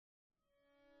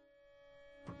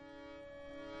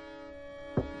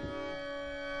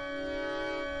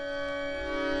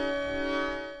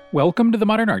Welcome to the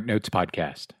Modern Art Notes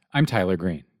podcast. I'm Tyler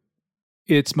Green.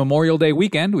 It's Memorial Day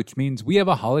weekend, which means we have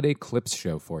a holiday clips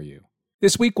show for you.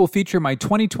 This week will feature my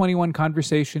 2021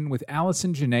 conversation with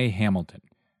Allison Janae Hamilton.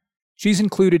 She's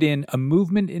included in A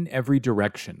Movement in Every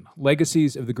Direction,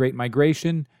 Legacies of the Great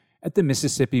Migration at the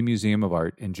Mississippi Museum of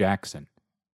Art in Jackson.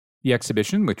 The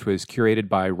exhibition, which was curated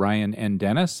by Ryan N.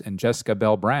 Dennis and Jessica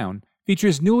Bell Brown,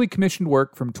 features newly commissioned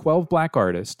work from 12 Black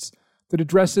artists that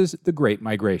addresses the Great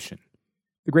Migration.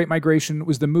 The Great Migration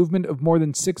was the movement of more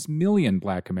than 6 million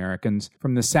Black Americans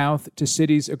from the South to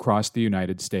cities across the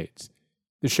United States.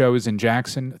 The show is in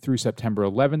Jackson through September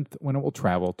 11th, when it will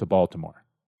travel to Baltimore.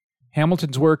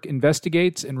 Hamilton's work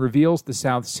investigates and reveals the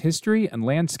South's history and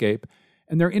landscape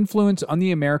and their influence on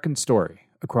the American story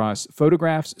across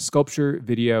photographs, sculpture,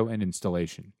 video, and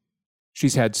installation.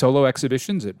 She's had solo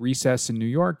exhibitions at Recess in New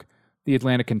York, the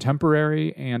Atlanta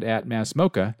Contemporary, and at Mass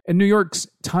MoCA, and New York's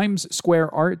Times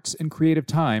Square Arts and Creative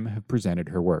Time have presented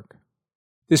her work.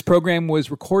 This program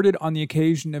was recorded on the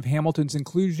occasion of Hamilton's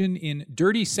inclusion in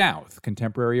Dirty South,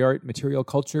 Contemporary Art, Material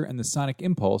Culture, and the Sonic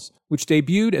Impulse, which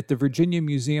debuted at the Virginia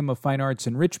Museum of Fine Arts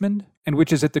in Richmond, and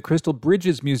which is at the Crystal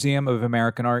Bridges Museum of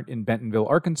American Art in Bentonville,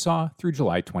 Arkansas, through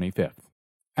July 25th.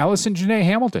 Allison Janae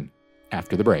Hamilton,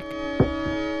 after the break.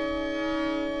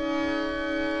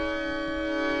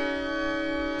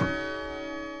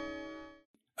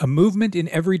 A Movement in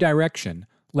Every Direction,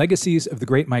 Legacies of the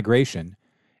Great Migration,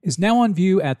 is now on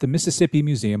view at the Mississippi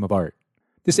Museum of Art.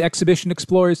 This exhibition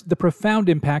explores the profound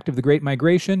impact of the Great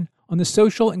Migration on the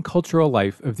social and cultural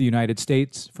life of the United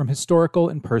States from historical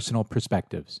and personal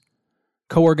perspectives.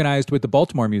 Co-organized with the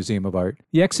Baltimore Museum of Art,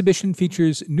 the exhibition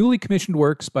features newly commissioned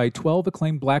works by 12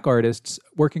 acclaimed Black artists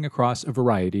working across a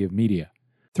variety of media.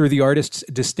 Through the artists'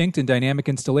 distinct and dynamic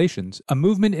installations, A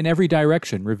Movement in Every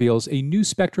Direction reveals a new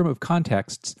spectrum of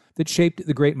contexts that shaped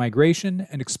the Great Migration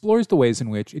and explores the ways in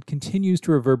which it continues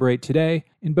to reverberate today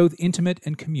in both intimate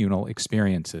and communal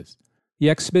experiences. The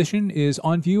exhibition is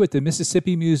on view at the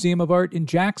Mississippi Museum of Art in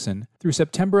Jackson through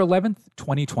September 11th,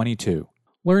 2022.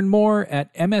 Learn more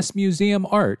at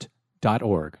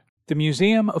msmuseumart.org. The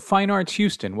Museum of Fine Arts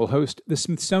Houston will host the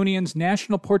Smithsonian's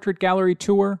National Portrait Gallery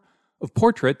Tour of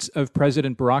portraits of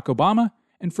President Barack Obama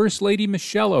and First Lady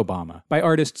Michelle Obama by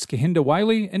artists Kehinde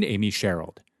Wiley and Amy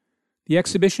Sherald. The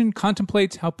exhibition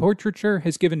contemplates how portraiture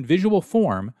has given visual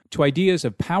form to ideas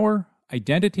of power,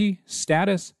 identity,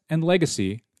 status, and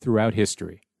legacy throughout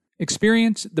history.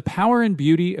 Experience the power and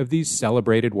beauty of these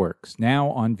celebrated works, now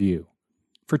on view.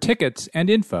 For tickets and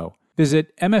info,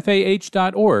 visit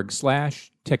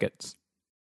mfah.org/tickets.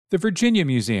 The Virginia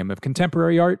Museum of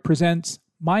Contemporary Art presents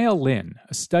Maya Lin,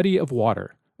 A Study of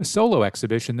Water, a solo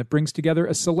exhibition that brings together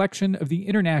a selection of the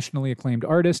internationally acclaimed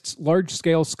artists'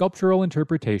 large-scale sculptural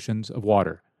interpretations of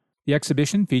water. The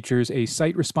exhibition features a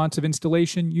site-responsive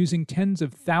installation using tens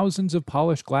of thousands of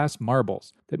polished glass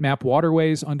marbles that map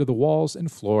waterways onto the walls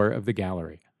and floor of the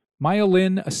gallery. Maya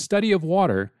Lin, A Study of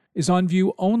Water, is on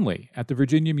view only at the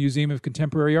Virginia Museum of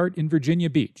Contemporary Art in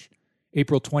Virginia Beach,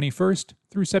 April 21st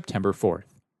through September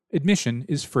 4th. Admission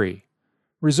is free.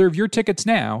 Reserve your tickets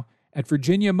now at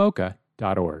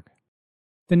virginiamoca.org.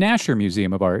 The Nasher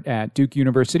Museum of Art at Duke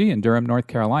University in Durham, North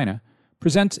Carolina,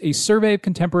 presents a survey of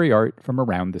contemporary art from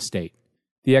around the state.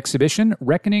 The exhibition,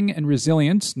 Reckoning and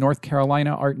Resilience, North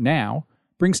Carolina Art Now,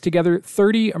 brings together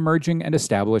 30 emerging and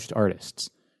established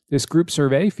artists. This group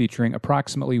survey, featuring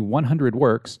approximately 100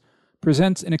 works,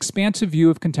 presents an expansive view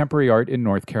of contemporary art in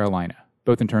North Carolina,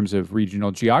 both in terms of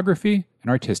regional geography and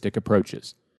artistic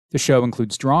approaches. The show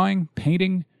includes drawing,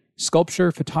 painting,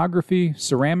 sculpture, photography,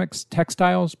 ceramics,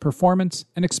 textiles, performance,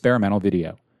 and experimental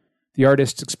video. The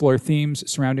artists explore themes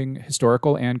surrounding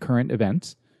historical and current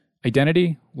events,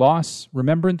 identity, loss,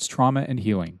 remembrance, trauma, and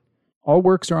healing. All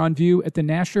works are on view at the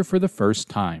Nasher for the first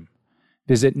time.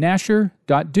 Visit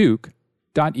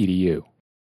nasher.duke.edu.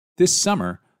 This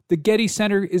summer, the Getty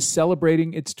Center is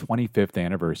celebrating its 25th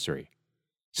anniversary.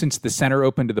 Since the center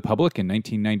opened to the public in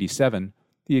 1997,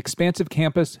 the expansive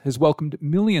campus has welcomed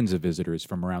millions of visitors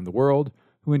from around the world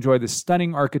who enjoy the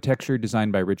stunning architecture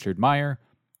designed by Richard Meyer,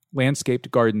 landscaped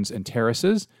gardens and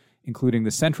terraces, including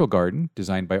the Central Garden,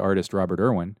 designed by artist Robert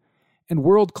Irwin, and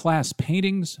world-class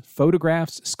paintings,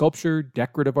 photographs, sculpture,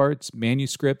 decorative arts,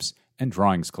 manuscripts, and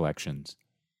drawings collections.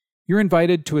 You're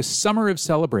invited to a summer of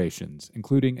celebrations,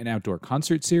 including an outdoor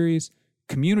concert series,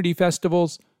 community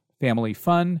festivals, family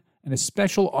fun, and a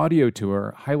special audio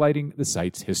tour highlighting the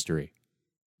site's history.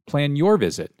 Plan your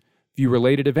visit, view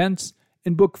related events,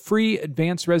 and book free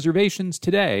advance reservations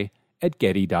today at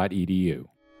getty.edu.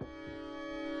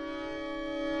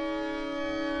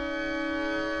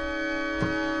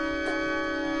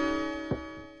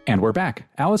 And we're back.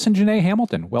 Allison Janae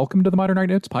Hamilton, welcome to the Modern Art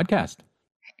Notes podcast.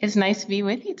 It's nice to be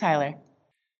with you, Tyler.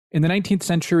 In the 19th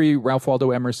century, Ralph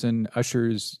Waldo Emerson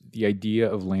ushers the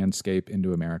idea of landscape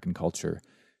into American culture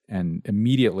and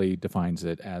immediately defines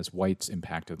it as whites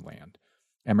impacted land.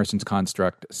 Emerson's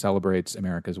construct celebrates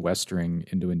America's westering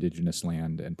into indigenous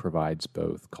land and provides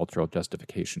both cultural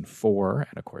justification for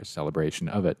and, of course, celebration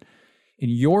of it. In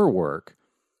your work,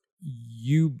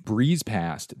 you breeze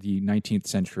past the 19th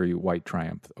century white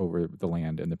triumph over the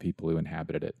land and the people who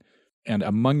inhabited it. And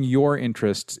among your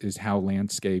interests is how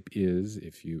landscape is,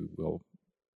 if you will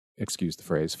excuse the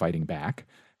phrase, fighting back,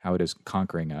 how it is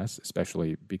conquering us,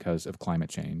 especially because of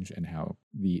climate change, and how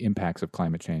the impacts of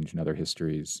climate change in other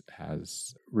histories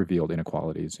has revealed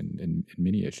inequalities in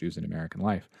many issues in American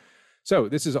life. So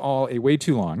this is all a way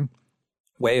too long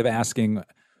way of asking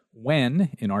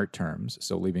when, in art terms,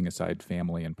 so leaving aside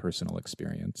family and personal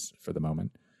experience for the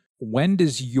moment, when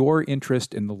does your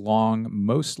interest in the long,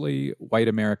 mostly white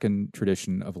American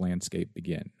tradition of landscape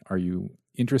begin? Are you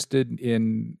interested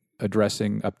in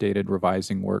addressing updated,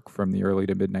 revising work from the early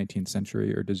to mid-19th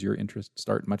century, or does your interest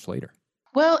start much later?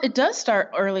 Well, it does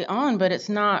start early on, but it's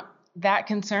not that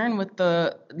concerned with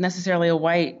the necessarily a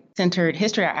white-centered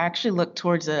history. I actually look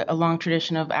towards a long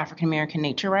tradition of African-American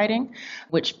nature writing,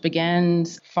 which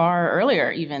begins far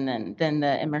earlier even than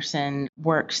the Emerson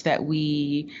works that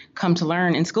we come to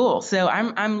learn in school. So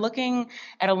I'm looking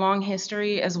at a long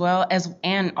history as well as,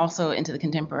 and also into the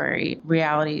contemporary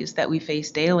realities that we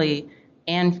face daily,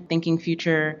 and thinking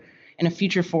future in a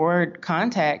future forward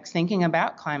context, thinking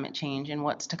about climate change and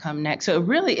what's to come next. So it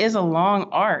really is a long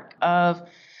arc of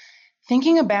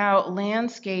thinking about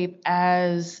landscape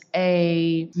as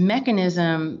a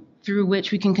mechanism through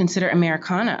which we can consider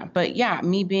Americana. But yeah,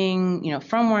 me being,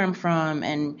 from where I'm from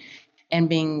and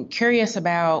being curious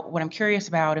about what I'm curious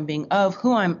about and being of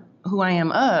who I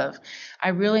am of, I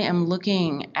really am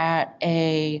looking at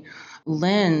a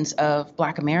lens of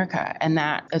Black America. And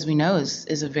that, as we know,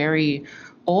 is a very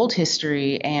old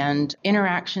history, and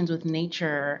interactions with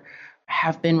nature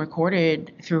have been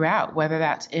recorded throughout, whether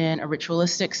that's in a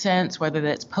ritualistic sense, whether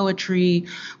that's poetry,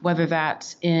 whether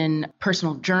that's in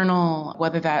personal journal,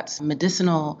 whether that's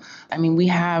medicinal. I mean, we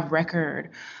have record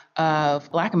of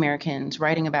Black Americans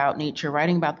writing about nature,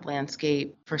 writing about the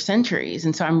landscape for centuries.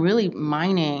 And so I'm really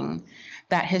mining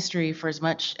that history for as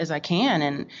much as I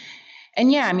can.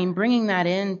 And yeah, I mean, bringing that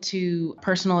into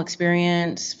personal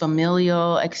experience,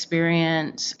 familial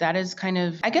experience, that is kind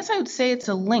of, I guess I would say it's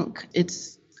a link.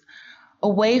 It's a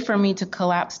way for me to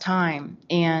collapse time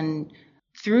and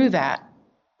through that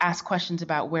ask questions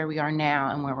about where we are now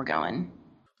and where we're going.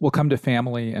 We'll come to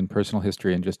family and personal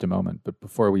history in just a moment. But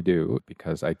before we do,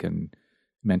 because I can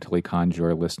mentally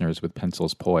conjure listeners with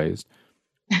pencils poised,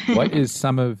 what is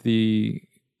some of the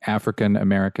African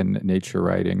American nature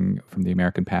writing from the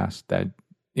American past that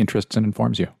interests and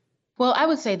informs you? Well, I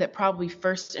would say that probably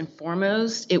first and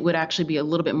foremost, it would actually be a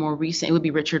little bit more recent. It would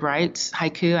be Richard Wright's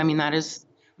haiku. I mean, that is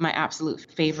my absolute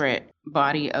favorite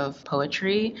body of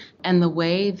poetry. And the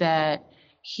way that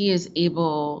he is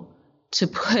able to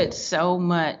put so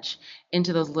much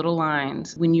into those little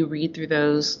lines when you read through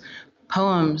those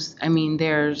poems, I mean,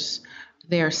 there's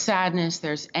sadness,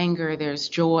 there's anger, there's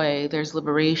joy, there's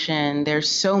liberation. There's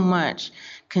so much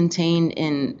contained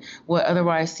in what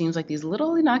otherwise seems like these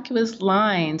little innocuous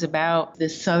lines about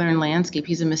this southern landscape.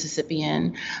 He's a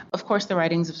Mississippian. Of course, the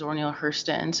writings of Zora Neale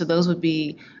Hurston. So those would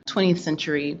be 20th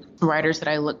century writers that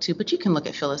I look to, but you can look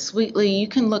at Phyllis Wheatley. You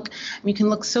can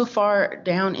look so far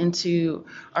down into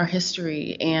our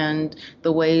history and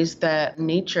the ways that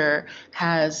nature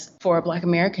has, for Black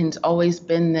Americans, always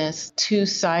been this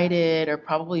two-sided or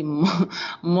probably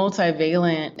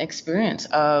multivalent experience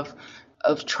of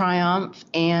triumph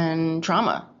and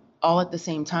trauma all at the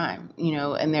same time,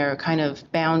 and they're kind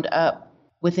of bound up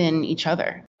within each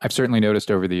other. I've certainly noticed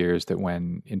over the years that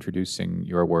when introducing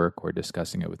your work or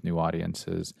discussing it with new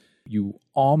audiences, you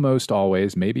almost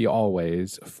always, maybe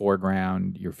always,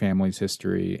 foreground your family's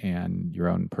history and your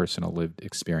own personal lived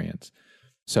experience.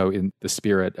 So in the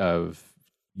spirit of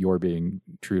your being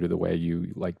true to the way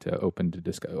you like to open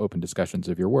discussions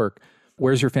of your work,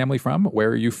 where's your family from? Where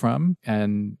are you from?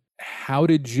 And how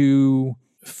did you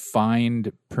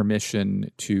find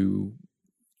permission to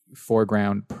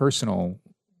foreground personal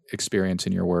experience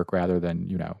in your work rather than,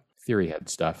 theory head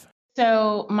stuff?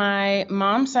 So my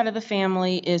mom's side of the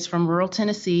family is from rural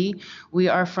Tennessee. We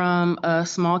are from a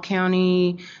small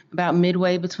county about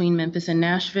midway between Memphis and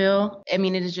Nashville. I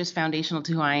mean, it is just foundational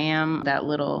to who I am, that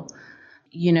little,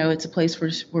 it's a place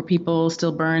where people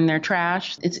still burn their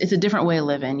trash. It's a different way of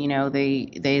living.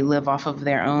 They live off of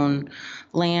their own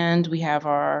land. We have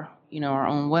our our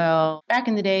own well. Back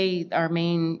in the day, our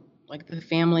main, like the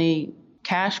family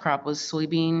cash crop was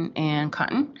soybean and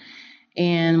cotton.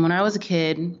 And when I was a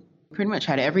kid, pretty much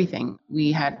had everything.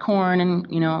 We had corn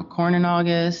and, corn in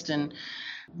August, and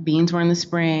beans were in the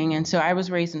spring. And so I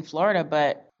was raised in Florida,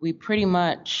 but we pretty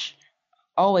much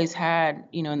always had,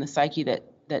 in the psyche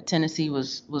that Tennessee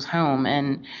was home.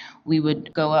 And we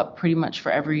would go up pretty much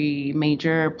for every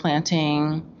major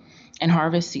planting and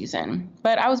harvest season.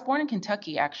 But I was born in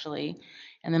Kentucky, actually.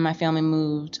 And then my family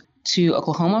moved to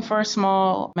Oklahoma for a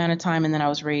small amount of time. And then I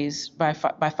was raised by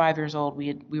 5 years old.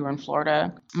 We were in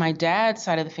Florida. My dad's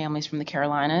side of the family is from the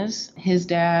Carolinas.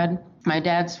 My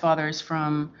dad's father is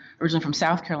originally from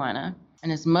South Carolina.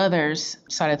 And his mother's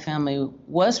side of the family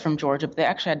was from Georgia, but they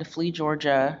actually had to flee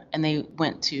Georgia and they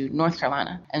went to North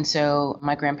Carolina. And so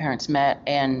my grandparents met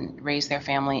and raised their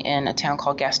family in a town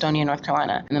called Gastonia, North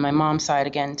Carolina. And then my mom's side,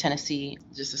 again, Tennessee,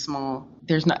 just a small,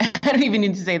 I don't even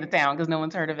need to say the town because no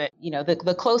one's heard of it.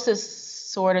 The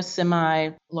closest sort of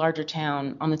semi-larger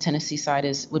town on the Tennessee side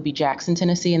would be Jackson,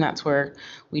 Tennessee. And that's where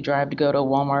we drive to go to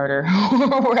Walmart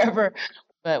or wherever.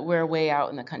 But we're way out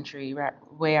in the country,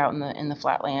 way out in the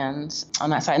flatlands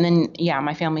on that side. And then,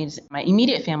 my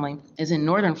immediate family is in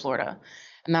northern Florida.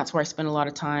 And that's where I spend a lot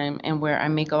of time and where I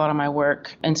make a lot of my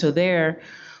work. And so there,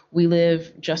 we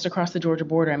live just across the Georgia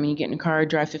border. I mean, you get in a car,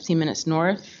 drive 15 minutes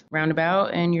north,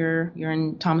 roundabout, and you're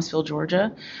in Thomasville,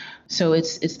 Georgia. So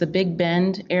it's the Big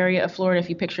Bend area of Florida.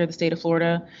 If you picture the state of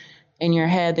Florida in your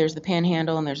head, there's the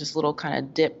Panhandle, and there's this little kind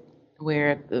of dip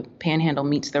where the Panhandle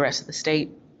meets the rest of the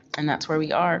state. And that's where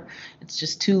we are. It's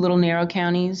just two little narrow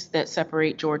counties that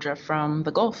separate Georgia from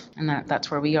the Gulf. And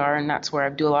that's where we are. And that's where I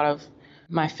do a lot of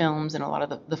my films and a lot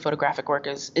of the photographic work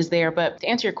is there. But to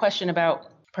answer your question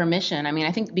about permission, I mean,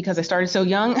 I think because I started so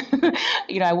young,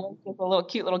 I was just a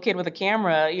cute little kid with a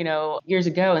camera, years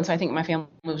ago. And so I think my family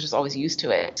was just always used to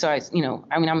it. So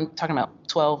I'm talking about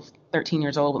 12, 13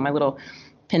 years old with my little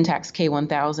Pentax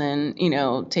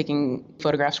K1000, taking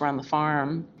photographs around the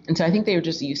farm. And so I think they were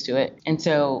just used to it. And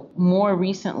so more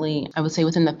recently, I would say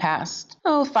within the past,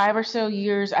 5 or so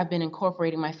years, I've been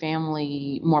incorporating my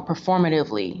family more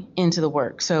performatively into the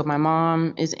work. So my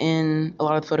mom is in a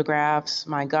lot of the photographs,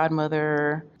 my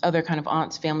godmother, other kind of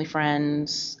aunts, family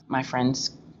friends, my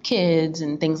friends' kids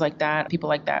and things like that, people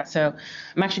like that. So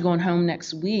I'm actually going home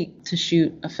next week to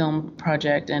shoot a film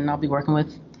project, and I'll be working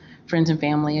with friends and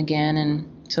family again.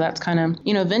 And so that's kind of,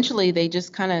 eventually they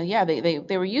just kind of,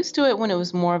 they were used to it when it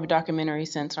was more of a documentary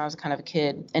sense when I was kind of a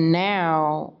kid. And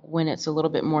now when it's a little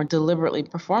bit more deliberately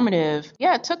performative,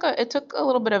 it took a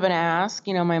little bit of an ask.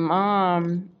 My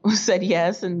mom said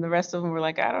yes, and the rest of them were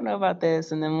like, I don't know about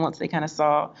this. And then once they kind of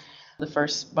saw the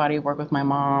first body of work with my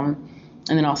mom,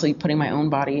 and then also putting my own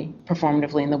body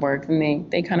performatively in the work,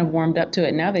 and they kind of warmed up to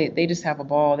it. Now they just have a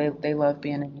ball. They love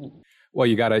being in it. Well,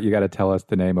 you gotta tell us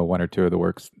the name of one or two of the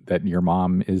works that your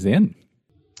mom is in.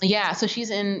 Yeah, so she's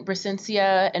in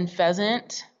Brasentia and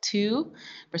Pheasant 2,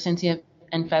 Brasentia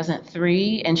and Pheasant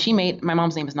 3, and my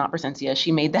mom's name is not Brasentia.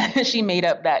 She made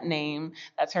up that name.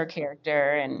 That's her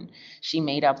character, and she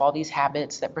made up all these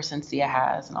habits that Brasentia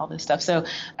has and all this stuff. So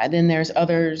then there's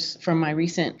others from my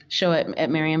recent show at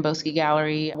Marianne Boesky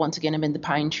Gallery. Once again, I'm in the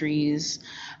pine trees.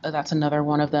 That's another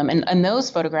one of them. And those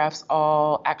photographs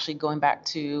all actually going back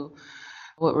to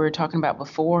what we were talking about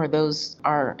before, those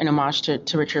are an homage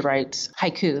to Richard Wright's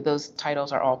haiku. Those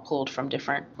titles are all pulled from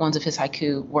different ones of his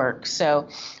haiku works. So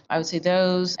I would say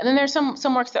those. And then there's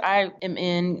some works that I am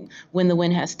in, When the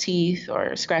Wind Has Teeth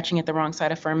or Scratching at the Wrong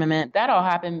Side of Firmament. That all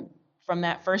happened from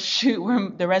that first shoot where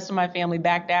the rest of my family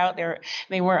backed out.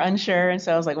 They were unsure. And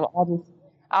so I was like, well,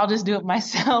 I'll just do it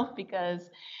myself because,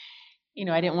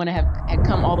 I didn't want to had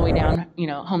come all the way down,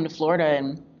 home to Florida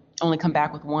and only come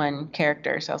back with one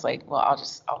character. So I was like, well,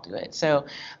 I'll do it. So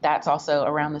that's also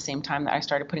around the same time that I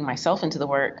started putting myself into the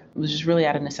work. It was just really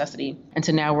out of necessity. And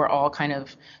so now we're all kind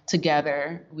of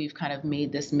together. We've kind of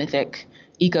made this mythic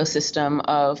ecosystem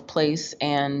of place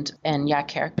and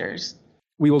characters.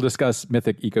 We will discuss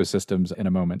mythic ecosystems in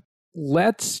a moment.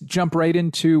 Let's jump right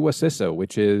into Wassissa,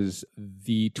 which is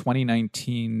the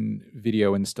 2019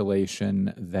 video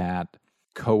installation that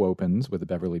co-opens with the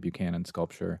Beverly Buchanan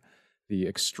sculpture the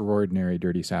extraordinary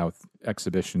Dirty South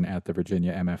exhibition at the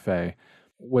Virginia MFA.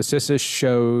 Wassissa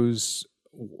shows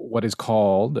what is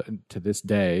called, to this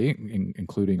day,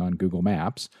 including on Google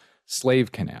Maps,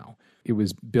 Slave Canal. It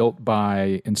was built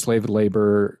by enslaved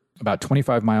labor about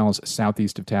 25 miles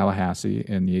southeast of Tallahassee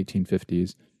in the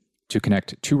 1850s to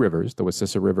connect two rivers, the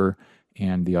Wassissa River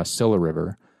and the Osceola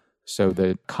River, so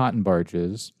that cotton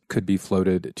barges could be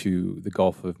floated to the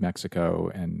Gulf of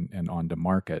Mexico and on to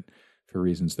market. For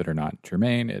reasons that are not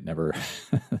germane, it never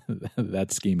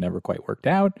that scheme never quite worked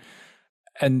out.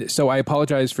 And so I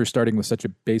apologize for starting with such a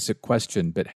basic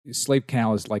question, but Slave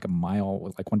Canal is like a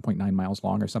mile, like 1.9 miles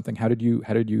long or something. How did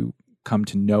you come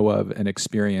to know of and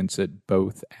experience it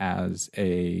both as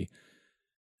a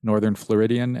Northern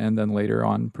Floridian and then later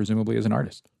on, presumably as an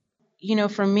artist?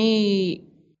 For me,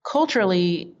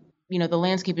 culturally, the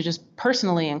landscape is just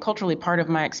personally and culturally part of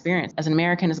my experience as an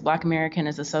American, as a Black American,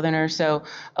 as a Southerner. So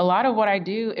a lot of what I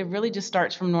do, it really just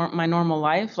starts from my normal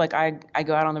life. Like I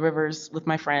go out on the rivers with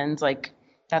my friends. Like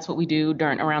that's what we do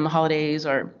around the holidays,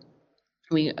 or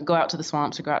we go out to the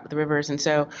swamps or go out to the rivers. And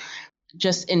so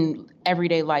just in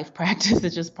everyday life practice,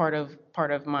 it's just part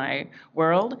of my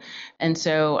world. And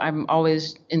so I'm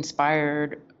always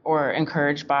inspired or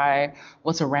encouraged by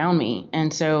what's around me.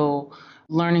 And so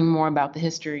learning more about the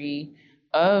history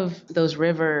of those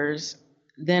rivers,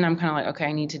 then I'm kind of like, okay,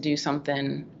 I need to do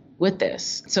something with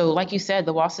this. So like you said,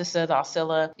 the Wassissa, the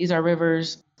Osceola, these are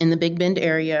rivers in the Big Bend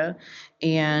area.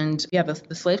 And yeah,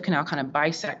 the Slave Canal kind of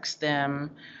bisects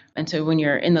them. And so when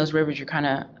you're in those rivers,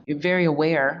 you're very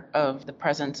aware of the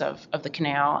presence of the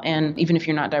canal. And even if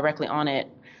you're not directly on it,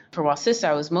 for Wassissa,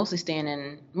 I was mostly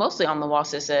on the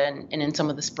Wassissa and in some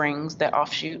of the springs that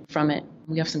offshoot from it.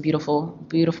 We have some beautiful,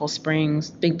 beautiful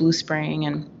springs, Big Blue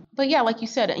Spring. But yeah, like you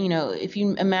said, if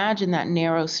you imagine that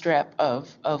narrow strip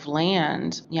of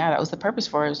land, yeah, that was the purpose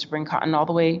for it, was to bring cotton all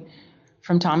the way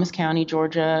from Thomas County,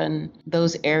 Georgia, and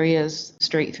those areas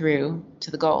straight through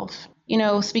to the Gulf.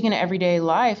 Speaking of everyday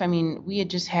life, we had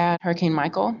just had Hurricane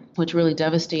Michael, which really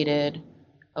devastated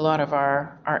a lot of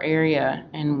our area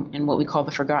and what we call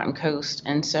the Forgotten Coast.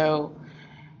 And so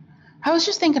I was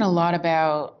just thinking a lot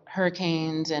about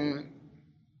hurricanes, and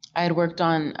I had worked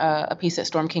on a piece at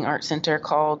Storm King Art Center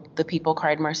called The People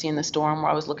Cried Mercy in the Storm,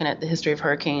 where I was looking at the history of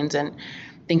hurricanes and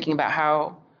thinking about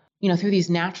how, through these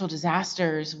natural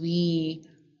disasters, we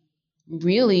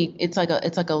really, it's like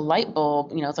a light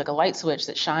bulb, it's like a light switch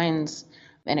that shines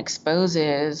and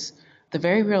exposes the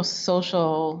very real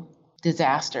social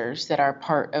disasters that are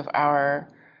part of our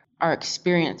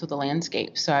experience with the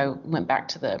landscape. So I went back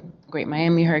to the Great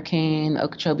Miami Hurricane, the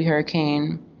Okeechobee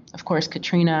Hurricane, of course,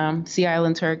 Katrina, Sea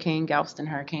Islands Hurricane, Galveston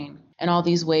Hurricane, and all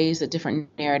these ways that different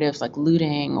narratives like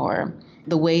looting or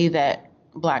the way that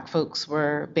Black folks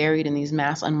were buried in these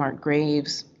mass unmarked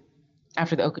graves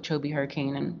after the Okeechobee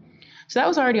Hurricane. And so that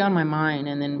was already on my mind.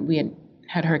 And then we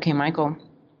had Hurricane Michael.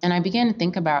 And I began to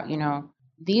think about,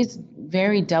 these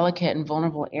very delicate and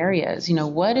vulnerable areas,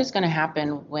 what is going to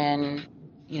happen when,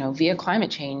 via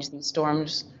climate change, these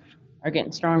storms are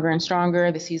getting stronger and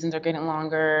stronger, the seasons are getting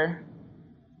longer,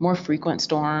 more frequent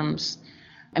storms.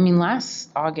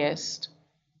 Last August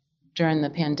during the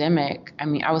pandemic,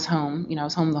 I was home, I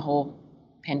was home the whole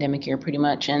pandemic year pretty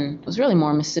much, and it was really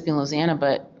more Mississippi and Louisiana,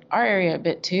 but our area a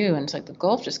bit too. And it's like the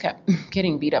Gulf just kept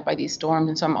getting beat up by these storms.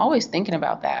 And so I'm always thinking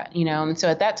about that, and so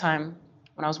at that time,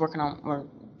 when I was working on or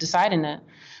deciding to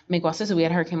make Wassissa, we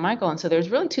had Hurricane Michael. And so there's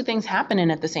really two things happening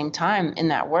at the same time in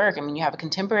that work. You have a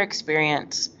contemporary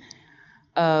experience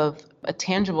of a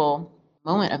tangible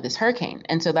moment of this hurricane.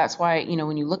 And so that's why,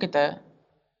 when you look at the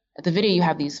video, you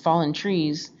have these fallen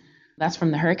trees. That's from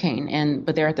the hurricane.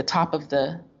 But they're at the top of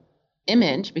the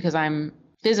image because I'm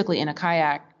physically in a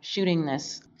kayak shooting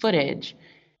this footage.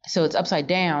 So it's upside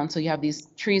down. So you have these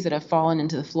trees that have fallen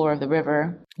into the floor of the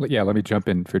river. Yeah, let me jump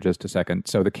in for just a second.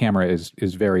 So the camera is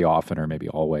very often, or maybe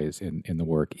always, in the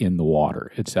work in the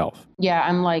water itself. Yeah,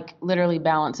 I'm like literally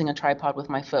balancing a tripod with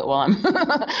my foot while I'm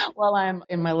while I'm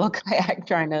in my little kayak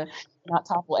trying to not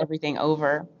topple everything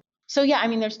over. So yeah,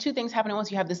 there's two things happening at once.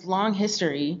 You have this long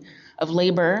history of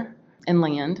labor and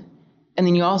land, and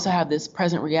then you also have this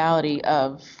present reality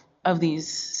of these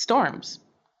storms,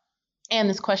 and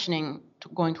this questioning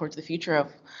going towards the future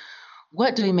of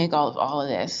what do we make all of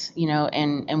this,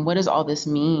 and what does all this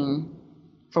mean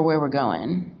for where we're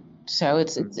going? So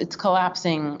it's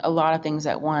collapsing a lot of things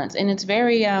at once, and it's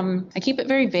very I keep it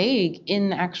very vague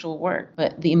in the actual work,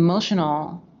 but the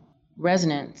emotional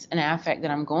resonance and affect that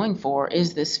I'm going for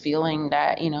is this feeling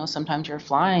that, sometimes you're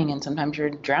flying and sometimes you're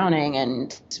drowning,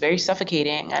 and it's very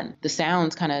suffocating, and the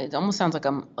sounds it almost sounds like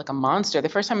a monster. The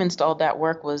first time I installed that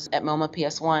work was at MoMA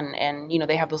PS1, and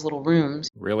they have those little rooms.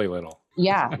 Really little.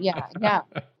 Yeah.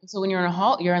 So when you're in the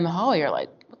hallway, you're like,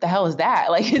 what the hell is that?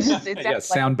 Like it sounds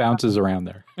sound bounces around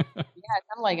there. Yeah,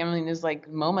 kind of like, there's like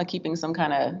MoMA keeping some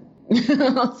kind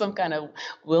of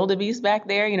wildebeest back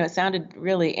there. It sounded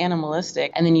really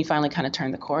animalistic. And then you finally kind of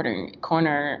turn the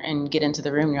corner and get into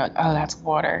the room. And you're like, oh, that's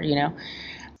water,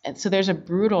 And so there's a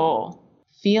brutal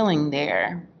feeling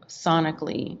there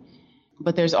sonically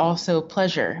but there's also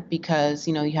pleasure because,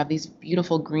 you have these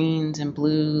beautiful greens and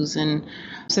blues. And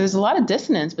so there's a lot of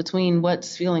dissonance between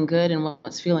what's feeling good and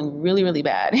what's feeling really, really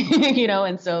bad,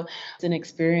 and so it's an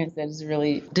experience that is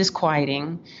really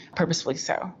disquieting, purposefully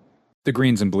so. The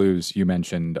greens and blues you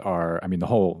mentioned the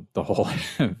whole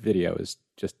video is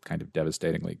just kind of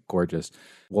devastatingly gorgeous.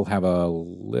 We'll have a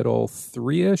little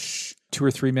 2 or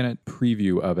 3 minute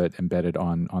preview of it embedded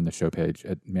on the show page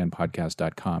at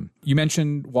manpodcast.com. You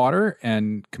mentioned water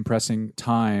and compressing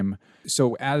time.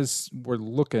 So as we're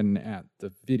looking at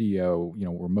the video,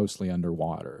 we're mostly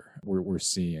underwater. We're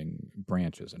seeing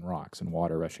branches and rocks and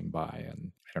water rushing by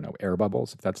and, I don't know, air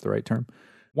bubbles, if that's the right term.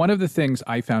 One of the things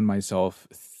I found myself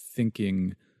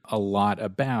thinking a lot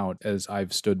about as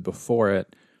I've stood before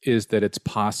it is that it's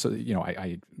possible,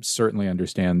 I certainly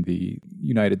understand the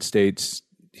United States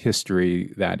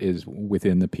history that is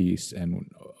within the piece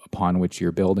and upon which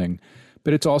you're building,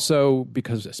 but it's also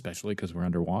especially because we're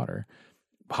underwater,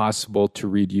 possible to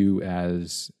read you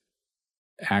as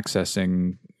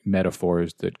accessing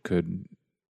metaphors that could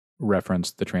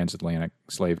reference the transatlantic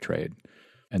slave trade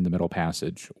and the Middle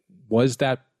Passage. Was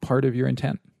that part of your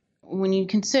intent? When you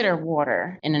consider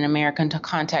water in an American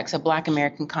context, a Black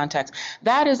American context,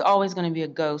 that is always going to be a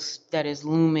ghost that is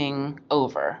looming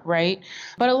over, right?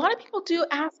 But a lot of people do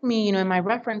ask me, am I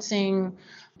referencing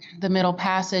the Middle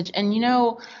Passage? And,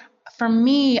 for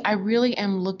me, I really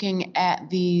am looking at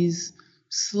these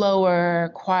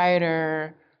slower,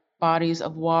 quieter bodies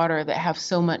of water that have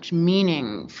so much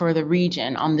meaning for the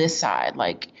region on this side,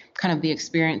 like kind of the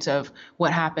experience of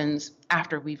what happens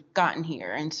after we've gotten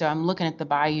here. And so I'm looking at the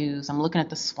bayous, I'm looking at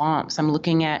the swamps, I'm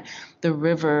looking at the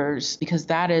rivers, because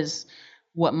that is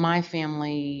what my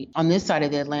family on this side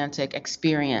of the Atlantic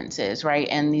experiences, right?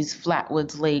 And these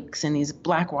flatwoods lakes and these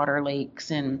blackwater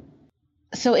lakes. And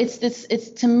so it's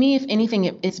to me, if anything,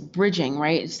 it's bridging,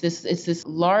 right? It's this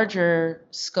larger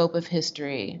scope of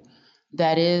history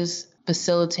that is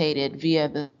facilitated via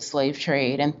the slave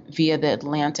trade and via the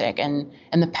Atlantic and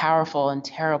the powerful and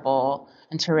terrible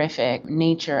and terrific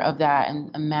nature of that,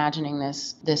 and imagining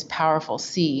this powerful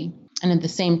sea. And at the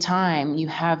same time, you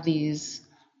have these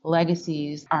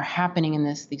legacies are happening in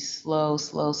these slow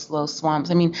swamps.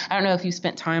 I mean, I don't know if you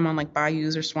spent time on like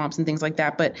bayous or swamps and things like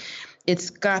that, but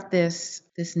it's got this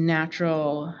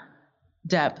natural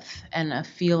depth and a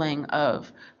feeling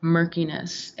of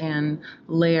murkiness and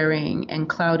layering and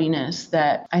cloudiness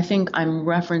that I think I'm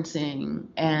referencing,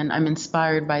 and I'm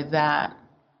inspired by that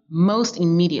most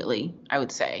immediately, I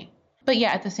would say. But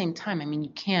yeah, at the same time, I mean, you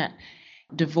can't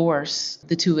divorce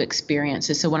the two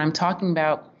experiences. So when I'm talking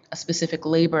about a specific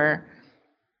labor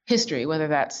history, whether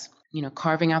that's,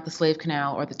 carving out the slave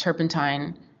canal or the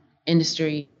turpentine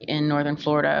industry in northern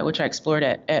Florida, which I explored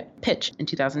at Pitch in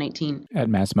 2018. At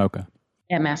Mass MoCA.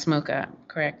 At Mass MoCA,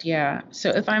 correct, yeah. So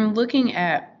if I'm looking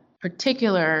at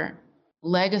particular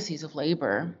legacies of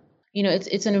labor,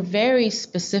 it's in a very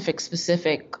specific,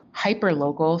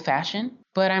 hyper-local fashion,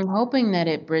 but I'm hoping that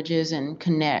it bridges and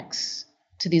connects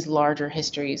to these larger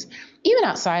histories, even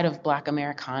outside of Black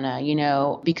Americana,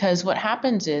 because what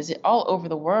happens is all over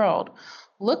the world,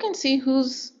 look and see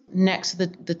who's next to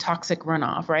the toxic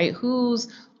runoff, right? Who's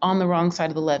on the wrong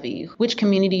side of the levee? Which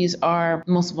communities are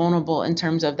most vulnerable in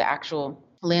terms of the actual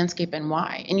landscape and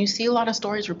why? And you see a lot of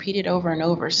stories repeated over and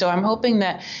over. So I'm hoping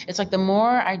that it's like the more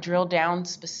I drill down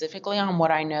specifically on what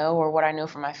I know or what I know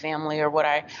from my family or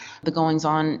the goings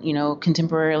on,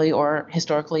 contemporarily or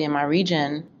historically in my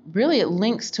region, really it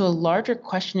links to a larger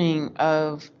questioning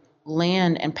of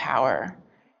land and power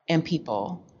and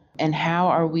people, and how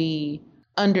are we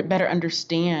better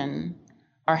understand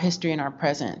our history and our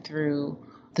present through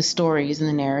the stories and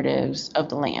the narratives of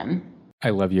the land. I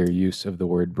love your use of the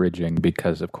word bridging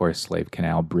because, of course, Slave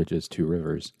Canal bridges two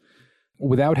rivers.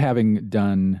 Without having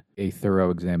done a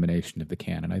thorough examination of the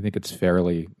canon, I think it's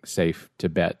fairly safe to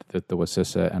bet that the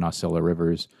Wassissa and Osceola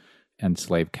rivers and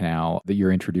Slave Canal, that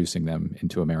you're introducing them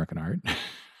into American art.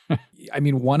 I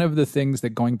mean, one of the things that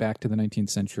going back to the 19th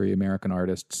century American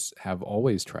artists have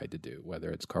always tried to do, whether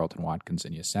it's Carlton Watkins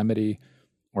in Yosemite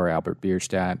or Albert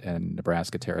Bierstadt and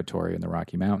Nebraska Territory in the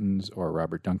Rocky Mountains, or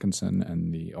Robert Duncanson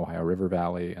and the Ohio River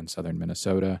Valley and southern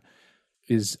Minnesota,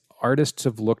 is artists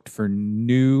have looked for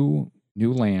new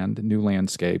land, new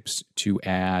landscapes to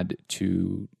add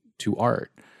to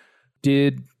art.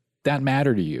 Did that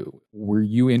matter to you? Were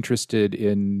you interested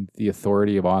in the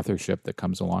authority of authorship that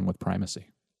comes along with primacy?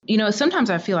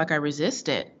 Sometimes I feel like I resist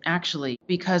it, actually,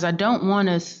 because I don't want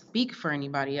to speak for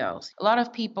anybody else. A lot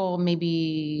of people,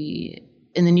 maybe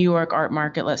in the New York art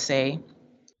market, let's say,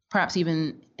 perhaps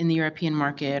even in the European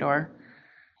market or,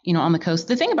 on the coast.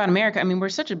 The thing about America, I mean, we're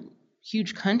such a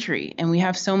huge country and we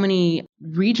have so many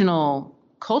regional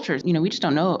cultures. We just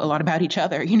don't know a lot about each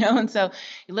other, and so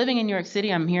living in New York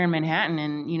City, I'm here in Manhattan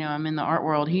and, I'm in the art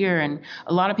world here, and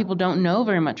a lot of people don't know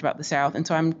very much about the South. And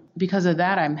so because of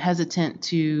that, I'm hesitant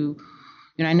to,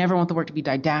 I never want the work to be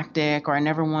didactic, or I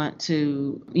never want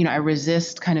to, I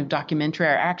resist kind of documentary,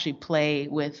 or actually play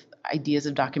with ideas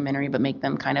of documentary, but make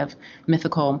them kind of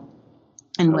mythical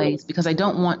in ways, because I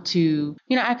don't want to,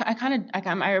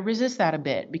 I resist that a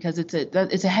bit, because it's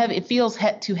a heavy, it feels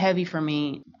too heavy for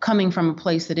me coming from a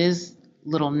place that is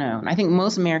little known. I think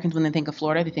most Americans, when they think of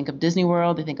Florida, they think of Disney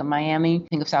World, they think of Miami,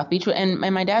 think of South Beach. And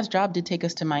my dad's job did take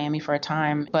us to Miami for a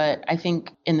time. But I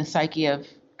think in the psyche of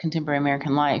contemporary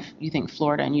American life, you think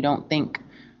Florida and you don't think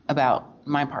about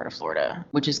my part of Florida,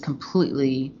 which is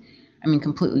completely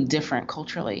different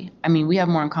culturally. We have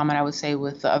more in common, I would say,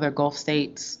 with the other Gulf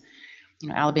states,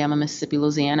 Alabama, Mississippi,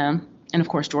 Louisiana, and of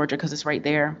course, Georgia, because it's right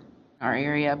there, our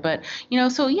area. But,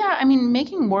 so yeah,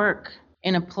 making work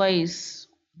in a place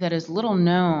that is little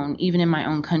known, even in my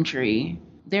own country,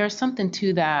 there's something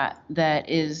to that it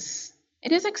is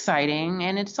exciting.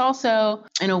 And it's also,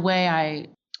 in a way,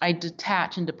 I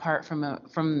detach and depart from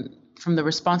the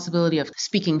responsibility of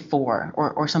speaking for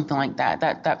or something like that.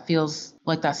 That feels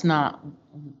like that's not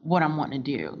what I'm wanting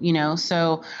to do,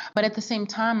 So, but at the same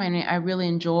time, I really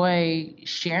enjoy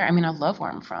sharing. I love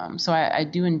where I'm from, so I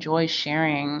do enjoy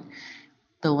sharing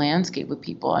the landscape with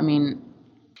people. I'm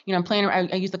playing.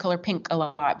 I use the color pink a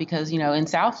lot because, in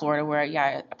South Florida, where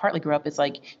I partly grew up, it's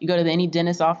like you go to any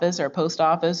dentist office or post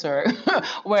office or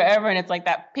wherever, and it's like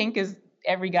that pink is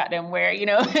every goddamn where,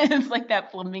 it's like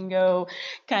that flamingo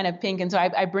kind of pink. And so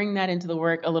I bring that into the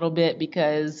work a little bit,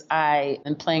 because I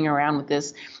am playing around with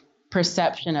this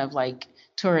perception of like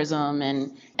tourism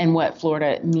and what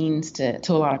Florida means to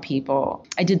a lot of people.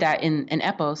 I did that in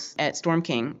Epos at Storm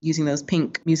King, using those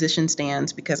pink musician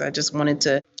stands, because I just wanted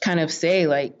to kind of say,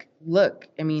 like, look,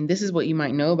 this is what you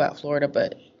might know about Florida,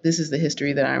 but this is the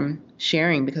history that I'm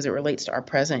sharing because it relates to our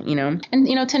present,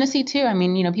 And, Tennessee too.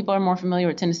 People are more familiar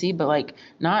with Tennessee, but like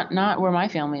not where my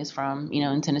family is from,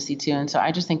 in Tennessee too. And so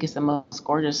I just think it's the most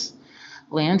gorgeous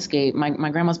landscape. My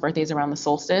grandma's birthday is around the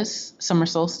solstice, summer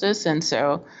solstice. And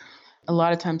so a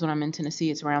lot of times when I'm in Tennessee,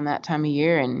 it's around that time of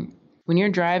year. And when you're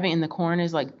driving and the corn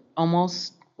is like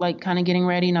almost like kind of getting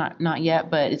ready, not yet,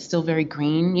 but it's still very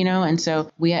green, And so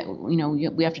we have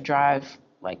to drive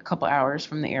like a couple hours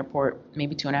from the airport,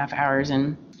 maybe 2.5 hours.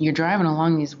 And you're driving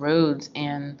along these roads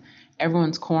and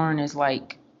everyone's corn is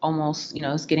like almost,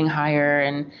 it's getting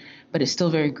higher, but it's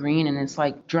still very green. And it's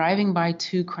like driving by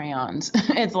two crayons.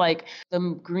 It's like the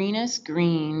greenest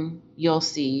green you'll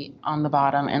see on the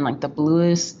bottom and like the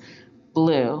bluest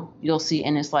blue you'll see.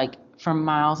 And it's like from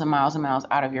miles and miles and miles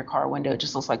out of your car window, it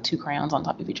just looks like two crayons on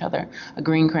top of each other, a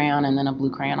green crayon and then a blue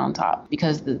crayon on top,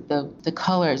 because the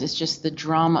colors, it's just the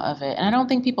drama of it. And I don't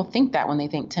think people think that when they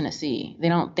think Tennessee. They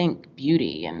don't think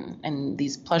beauty and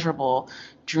these pleasurable,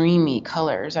 dreamy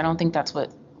colors. I don't think that's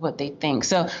what they think.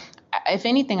 So if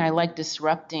anything, I like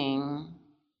disrupting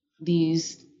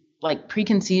these like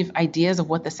preconceived ideas of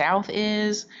what the South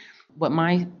is, what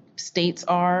my states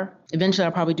are. Eventually,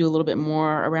 I'll probably do a little bit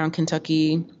more around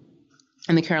Kentucky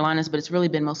and the Carolinas, but it's really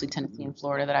been mostly Tennessee and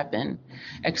Florida that I've been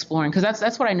exploring, because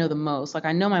that's what I know the most. Like,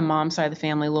 I know my mom's side of the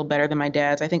family a little better than my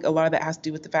dad's. I think a lot of that has to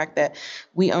do with the fact that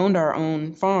we owned our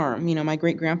own farm. My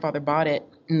great grandfather bought it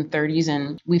in the 30s,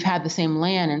 and we've had the same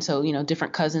land. And so,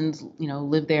 different cousins,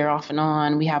 live there off and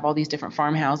on. We have all these different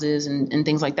farmhouses and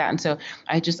things like that. And so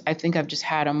I think I've just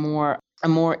had a more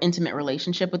intimate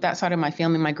relationship with that side of my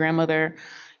family. My grandmother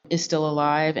is still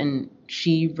alive, and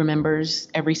she remembers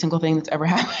every single thing that's ever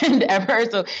happened ever.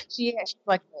 So she's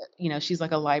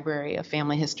like a library of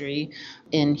family history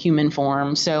in human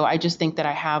form. So I just think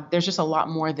that there's just a lot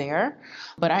more there,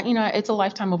 but it's a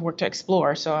lifetime of work to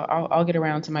explore. So I'll get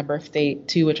around to my birth date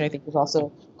too, which I think is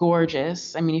also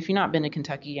gorgeous. If you've not been to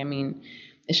Kentucky,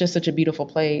 it's just such a beautiful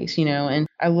place, and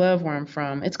I love where I'm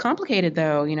from. It's complicated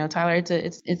though, Tyler,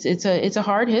 it's a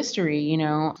hard history,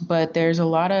 but there's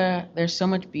so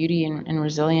much beauty and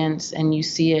resilience, and you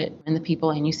see it in the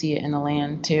people and you see it in the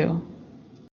land too.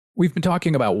 We've been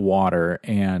talking about water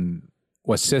and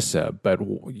Wassissa, but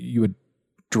you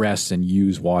address and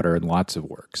use water in lots of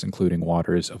works, including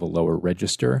Waters of a Lower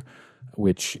Register,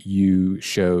 which you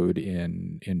showed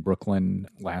in Brooklyn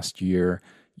last year.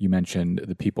 You mentioned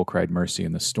The People Cried Mercy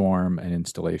in the Storm, an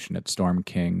installation at Storm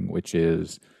King, which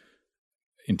is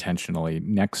intentionally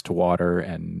next to water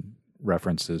and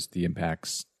references the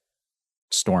impacts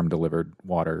storm-delivered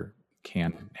water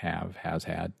has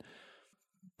had.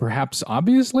 Perhaps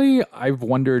obviously, I've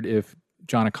wondered if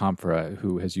John Akamfra,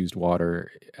 who has used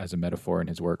water as a metaphor in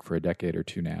his work for a decade or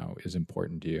two now, is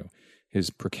important to you. His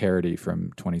Precarity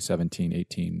from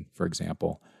 2017-18, for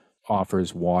example,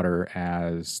 offers water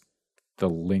as the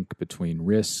link between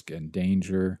risk and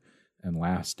danger and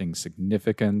lasting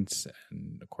significance,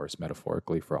 and of course,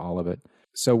 metaphorically for all of it.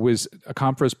 So was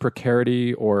Akamfra's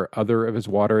Precarity or other of his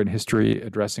water and history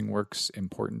addressing works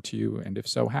important to you? And if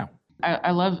so, how?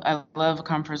 I love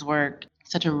Akamfra's work.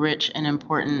 Such a rich and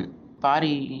important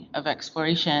body of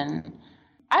exploration.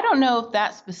 I don't know if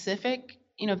that specific,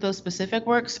 if those specific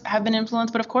works have been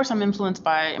influenced, but of course I'm influenced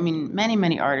by, many,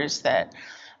 many artists that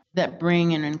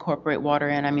bring and incorporate water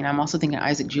in. I'm also thinking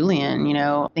Isaac Julian,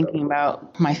 thinking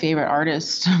about my favorite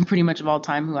artist pretty much of all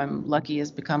time, who I'm lucky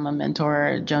has become a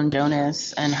mentor, Joan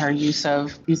Jonas, and her use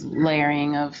of these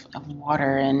layering of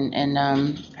water and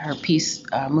her piece,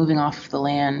 Moving Off the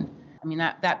Land.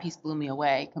 That piece blew me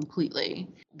away completely.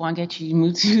 Wangechi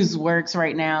Mutsu's works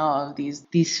right now of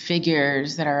these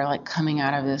figures that are like coming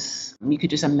out of this, you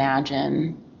could just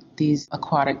imagine these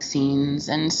aquatic scenes.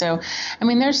 And so,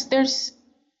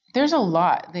 there's a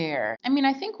lot there.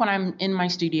 I think when I'm in my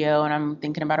studio and I'm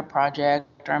thinking about a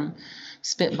project or I'm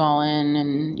spitballing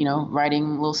and,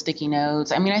 writing little sticky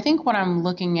notes, I think what I'm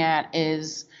looking at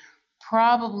is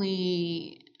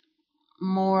probably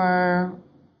more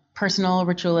personal,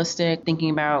 ritualistic,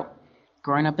 thinking about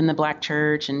growing up in the Black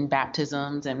church and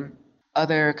baptisms and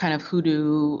other kind of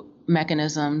hoodoo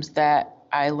mechanisms that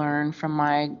I learned from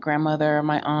my grandmother,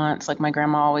 my aunts. Like my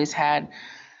grandma always had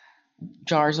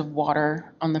jars of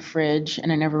water on the fridge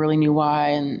and I never really knew why.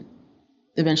 And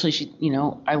eventually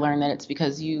I learned that it's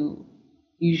because you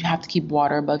have to keep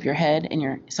water above your head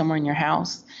and somewhere in your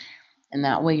house. And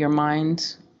that way your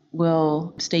mind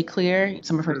will stay clear.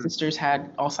 Some of her sisters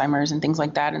had Alzheimer's and things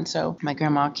like that. And so my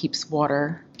grandma keep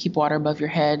water above your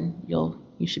head.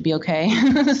 You should be okay.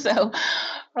 So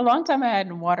for a long time I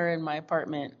had water in my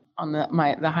apartment on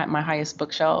my highest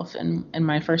bookshelf in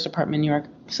my first apartment in New York.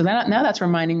 So now that's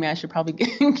reminding me I should probably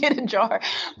get a jar.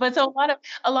 But so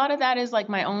a lot of that is like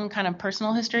my own kind of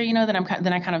personal history, that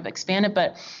then I kind of expanded.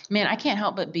 But man, I can't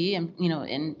help but be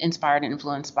inspired and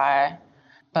influenced by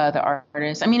the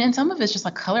artists. And some of it's just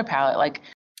like color palette. Like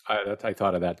I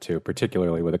thought of that too,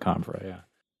 particularly with Akamfra.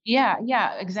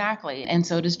 Yeah, exactly. And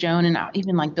so does Joan, and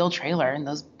even like Bill Traylor and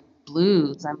those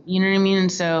blues. You know what I mean?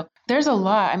 And so there's a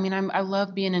lot. I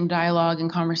love being in dialogue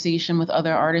and conversation with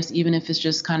other artists, even if it's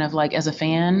just kind of like as a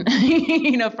fan,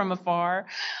 from afar.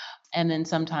 And then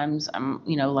sometimes I'm,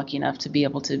 lucky enough to be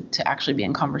able to actually be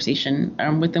in conversation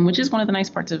with them, which is one of the nice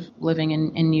parts of living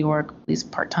in New York, at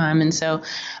least part-time. And so,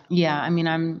 yeah,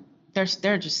 there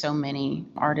are just so many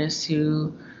artists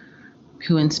who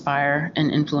inspire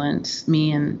and influence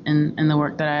me and the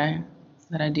work that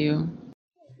I do.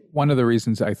 One of the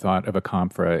reasons I thought of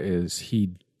Akamfra is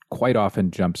he quite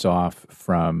often jumps off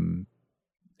from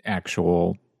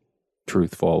actual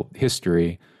truthful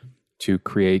history to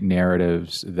create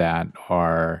narratives that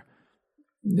are,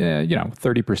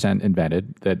 30%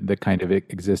 invented, that kind of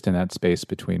exist in that space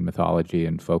between mythology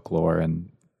and folklore and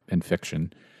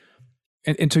fiction.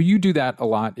 And so you do that a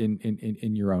lot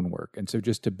in your own work. And so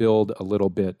just to build a little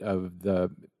bit of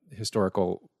the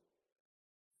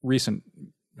recent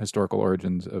historical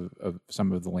origins of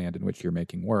some of the land in which you're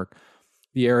making work,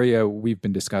 the area we've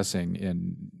been discussing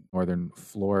in northern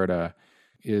Florida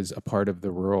is a part of the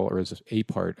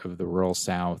rural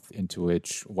South into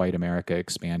which white America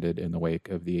expanded in the wake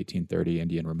of the 1830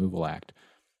 Indian Removal Act,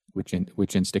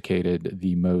 which instigated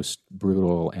the most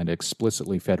brutal and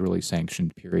explicitly federally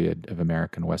sanctioned period of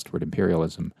American westward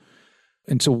imperialism.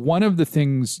 And so one of the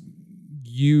things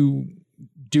you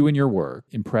do in your work,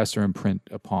 impress or imprint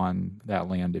upon that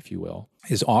land, if you will,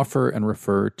 is offer and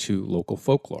refer to local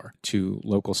folklore, to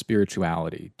local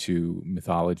spirituality, to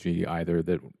mythology, either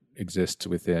that exists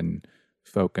within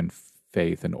folk and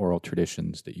faith and oral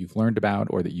traditions that you've learned about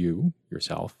or that you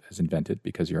yourself has invented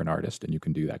because you're an artist and you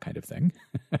can do that kind of thing.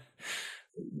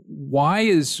 Why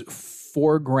is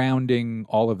foregrounding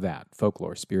all of that,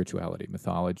 folklore, spirituality,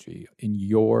 mythology, in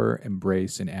your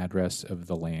embrace and address of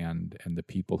the land and the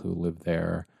people who live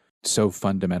there, so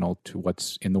fundamental to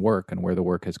what's in the work and where the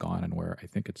work has gone and where I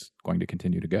think it's going to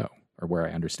continue to go, or where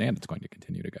I understand it's going to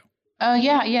continue to go?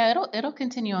 Yeah, it'll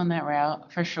continue on that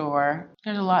route for sure.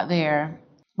 There's a lot there.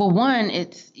 Well, one,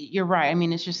 you're right.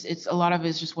 It's a lot of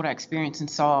it's just what I experienced and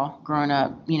saw growing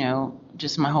up,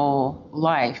 just my whole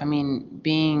life.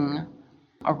 Being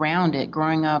around it,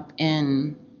 growing up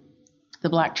in the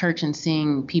Black church and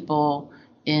seeing people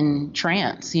in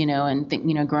trance,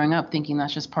 and growing up thinking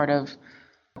that's just part of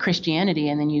Christianity.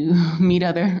 And then you meet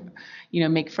other,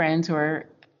 make friends who are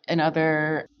in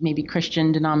other maybe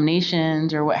Christian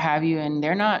denominations or what have you, and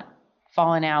they're not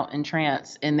falling out in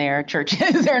trance in their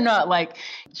churches. They're not like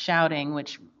shouting,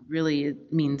 which really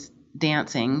means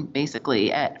dancing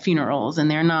basically at funerals, and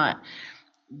they're not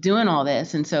doing all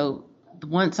this. And so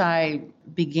once I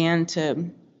began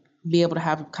to be able to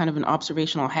have kind of an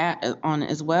observational hat on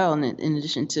as well, and in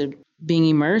addition to being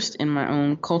immersed in my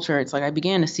own culture, it's like I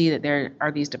began to see that there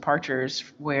are these departures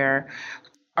where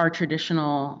our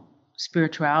traditional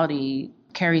spirituality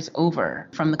carries over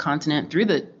from the continent through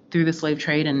the slave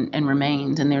trade and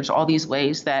remains. And there's all these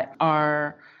ways that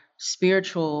our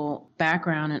spiritual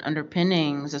background and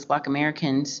underpinnings as Black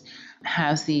Americans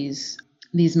has these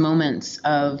moments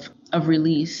of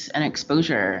release and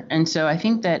exposure. And so I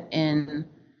think that in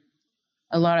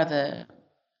a lot of the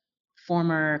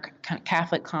former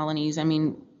Catholic colonies, I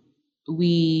mean,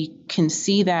 we can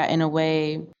see that in a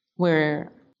way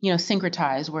where,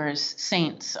 syncretized, whereas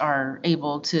saints are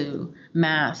able to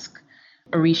mask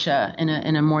Orisha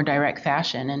in a more direct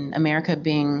fashion. And America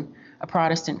being a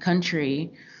Protestant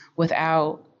country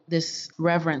without this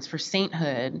reverence for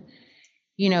sainthood,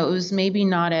 it was maybe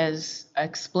not as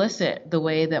explicit the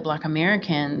way that Black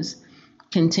Americans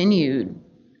continued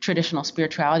traditional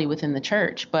spirituality within the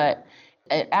church, but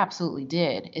it absolutely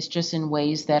did. It's just in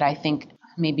ways that I think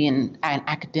maybe in an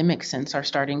academic sense are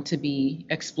starting to be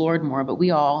explored more. But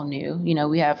we all knew,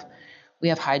 we have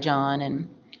High John and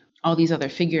all these other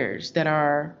figures that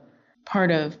are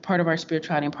part of our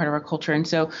spirituality and part of our culture. And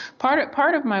so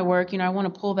part of my work, I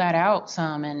want to pull that out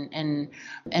some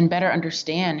and better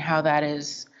understand how that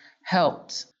has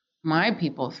helped my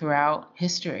people throughout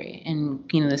history. And,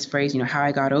 this phrase, how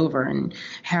I got over, and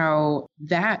how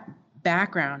that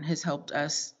background has helped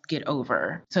us get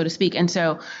over, so to speak. And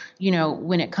so,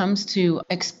 when it comes to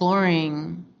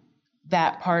exploring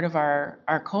that part of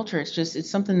our culture, it's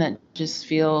something that just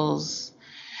feels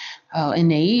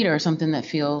innate, or something that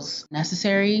feels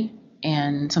necessary,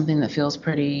 and something that feels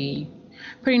pretty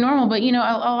normal. But, a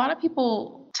lot of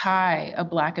people tie a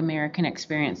Black American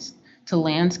experience to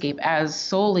landscape as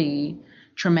solely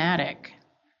traumatic.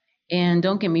 And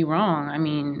don't get me wrong, I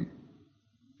mean,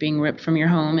 being ripped from your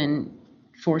home and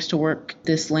forced to work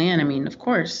this land, I mean, of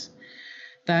course,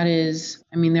 that is,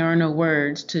 there are no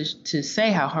words to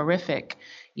say how horrific,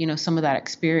 some of that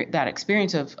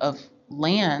experience of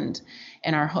land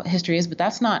and our history is, but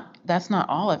that's not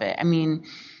all of it. I mean,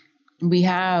 we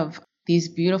have these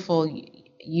beautiful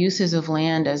uses of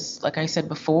land as, like I said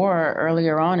before,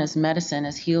 earlier on, as medicine,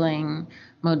 as healing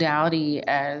modality,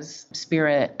 as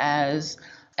spirit, as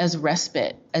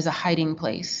respite, as a hiding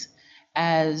place,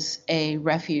 as a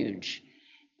refuge.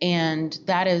 And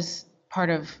that is part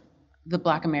of the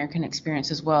Black American experience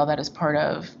as well. That is part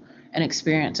of an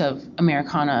experience of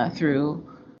Americana through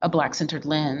a Black-centered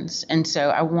lens. And so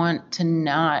I want to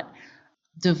not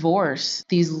divorce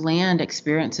these land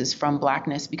experiences from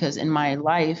Blackness, because in my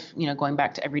life, going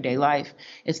back to everyday life,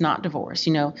 it's not divorced.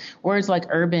 Words like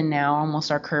urban now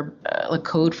almost are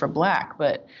code for Black,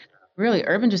 but really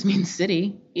urban just means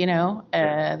city.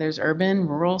 There's urban,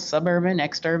 rural, suburban,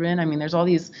 exurban. I mean, there's all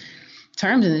these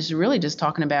terms, and it's really just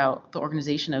talking about the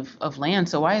organization of land.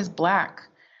 So why is Black?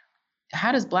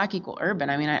 How does Black equal urban?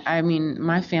 I mean,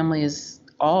 my family is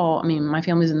my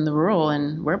family's in the rural,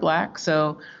 and we're Black,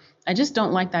 so I just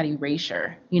don't like that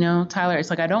erasure, Tyler. It's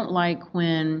like, I don't like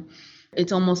when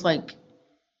it's almost like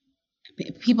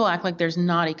people act like there's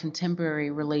not a contemporary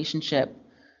relationship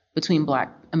between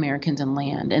Black Americans and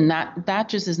land. And that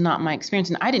just is not my experience.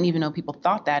 And I didn't even know people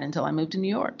thought that until I moved to New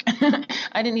York.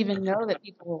 I didn't even know that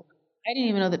people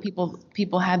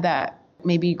had that,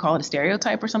 maybe you call it a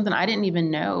stereotype or something. I didn't even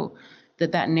know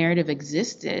that narrative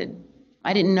existed.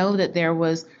 I didn't know that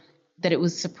that it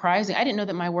was surprising. I didn't know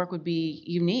that my work would be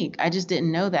unique. I just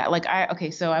didn't know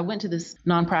that. So I went to this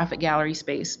nonprofit gallery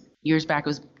space years back. It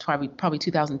was probably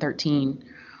 2013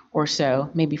 or so,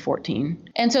 maybe 14.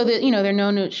 And so they're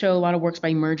known to show a lot of works by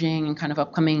emerging and kind of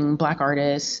upcoming Black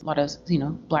artists, a lot of,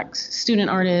 Black student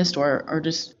artists, or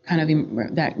just kind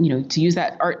of that, to use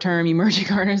that art term,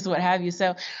 emerging artists, what have you.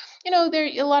 So, there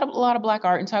a lot of Black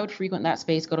art. And so I would frequent that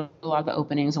space, go to a lot of the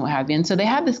openings and what have you. And so they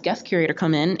had this guest curator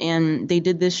come in, and they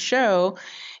did this show,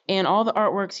 and all the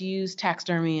artworks used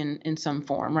taxidermy in some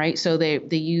form, right? So they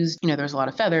used, there's a lot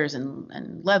of feathers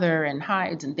and leather and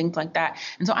hides and things like that.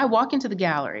 And so I walk into the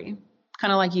gallery,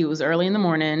 kind of like you, it was early in the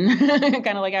morning,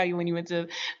 kind of like when you went to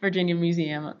Virginia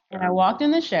Museum. And I walked in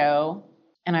the show,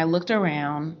 and I looked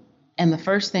around, and the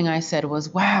first thing I said was,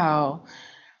 wow,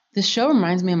 this show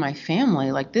reminds me of my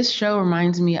family. Like, this show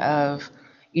reminds me of,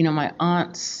 my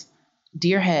aunt's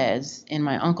deer heads and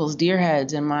my uncle's deer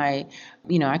heads and my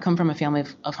I come from a family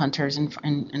of hunters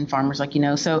and farmers,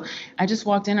 so I just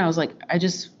walked in. I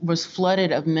just was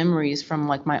flooded of memories from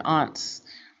like my aunt's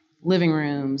living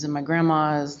rooms and my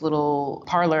grandma's little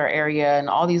parlor area and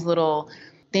all these little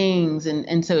things.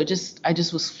 And so I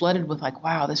just was flooded with like,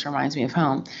 wow, this reminds me of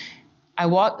home. I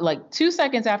walk like 2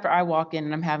 seconds after I walk in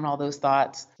and I'm having all those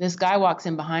thoughts. This guy walks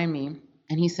in behind me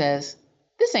and he says,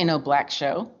 "This ain't no black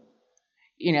show.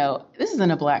 This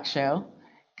isn't a black show."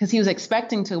 Because he was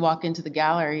expecting to walk into the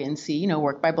gallery and see,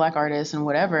 work by black artists and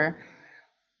whatever.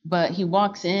 But he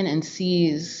walks in and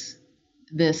sees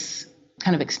this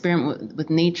kind of experiment with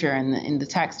nature and the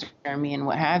taxidermy and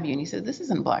what have you. And he said, "This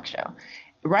isn't a black show."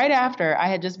 Right after I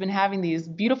had just been having these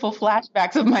beautiful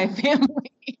flashbacks of my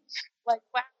family. Like,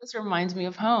 wow, this reminds me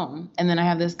of home. And then I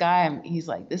have this guy, and he's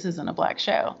like, "This isn't a black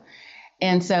show."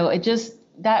 And so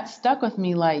that stuck with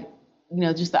me, like,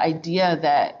 just the idea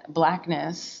that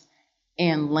blackness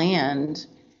and land,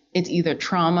 it's either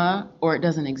trauma or it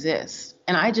doesn't exist.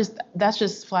 And that's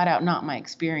just flat out not my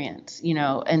experience,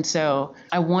 And so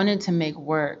I wanted to make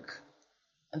work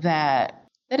that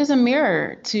is a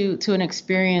mirror to an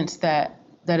experience that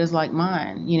is like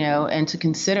mine, and to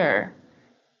consider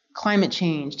climate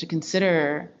change, to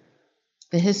consider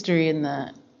the history and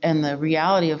the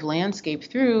reality of landscape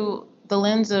through the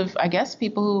lens of, I guess,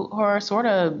 people who are sort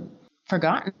of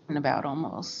forgotten about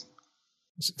almost.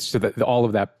 So that all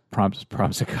of that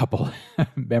prompts a couple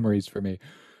memories for me.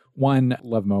 One,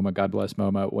 love MoMA, God bless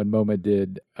MoMA. When MoMA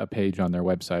did a page on their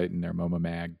website in their MoMA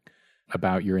mag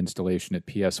about your installation at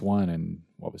PS1 in,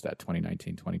 what was that,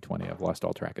 2019, 2020? I've lost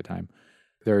all track of time.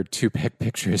 There are two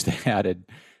pictures they added,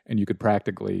 and you could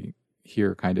practically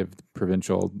hear kind of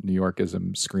provincial New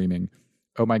Yorkism screaming,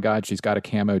 "Oh my God, she's got a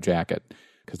camo jacket,"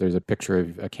 because there's a picture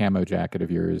of a camo jacket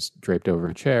of yours draped over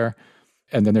a chair.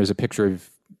 And then there's a picture of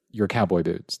your cowboy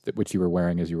boots, which you were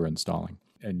wearing as you were installing.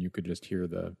 And you could just hear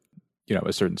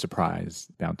a certain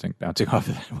surprise bouncing off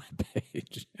of that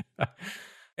webpage.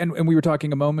 And we were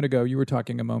talking a moment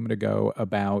ago,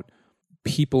 about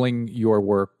peopling your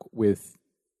work with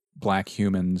Black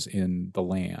humans in the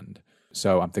land.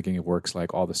 So I'm thinking of works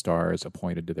like All the Stars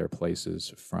Appointed to Their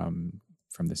Places from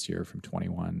this year, from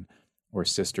 21, or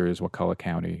Sisters, Wakulla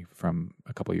County from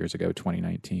a couple of years ago,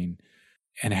 2019.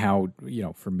 And how,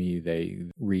 for me, they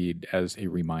read as a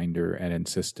reminder and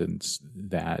insistence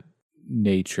that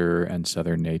nature and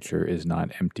Southern nature is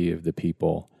not empty of the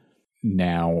people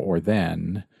now or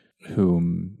then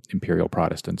whom imperial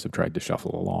Protestants have tried to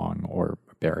shuffle along or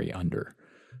bury under.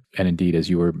 And indeed, as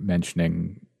you were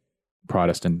mentioning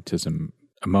Protestantism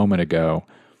a moment ago,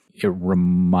 it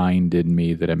reminded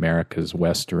me that America's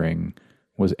westering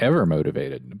was ever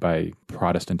motivated by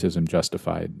Protestantism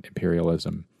justified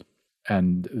imperialism,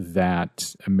 and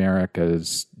that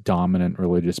America's dominant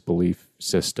religious belief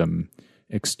system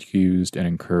excused and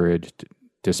encouraged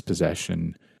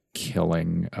dispossession,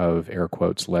 killing of, air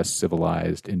quotes, less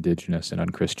civilized, indigenous, and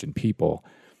unchristian people,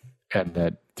 and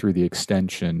that through the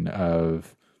extension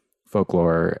of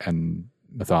folklore and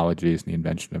mythologies and the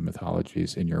invention of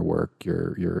mythologies in your work,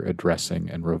 you're addressing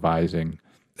and revising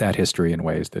that history in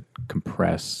ways that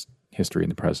compress history in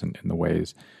the present in the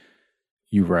ways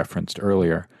you referenced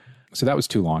earlier. So that was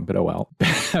too long, but oh well.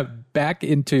 Back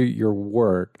into your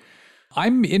work.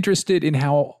 I'm interested in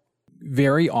how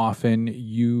very often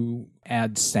you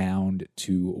add sound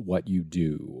to what you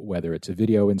do, whether it's a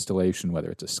video installation,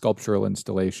 whether it's a sculptural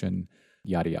installation,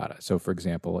 yada, yada. So, for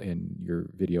example, in your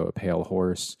video, A Pale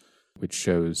Horse, which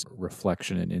shows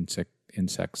reflection and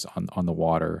insects on the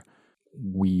water,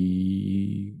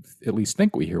 we at least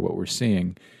think we hear what we're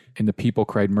seeing. In The People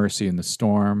Cried Mercy in the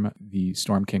Storm, the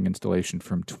Storm King installation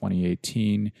from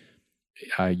 2018,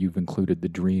 you've included the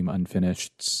Dream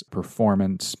Unfinished's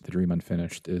performance. The Dream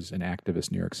Unfinished is an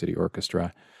activist New York City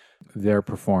orchestra.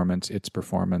 Its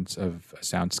performance of a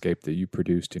soundscape that you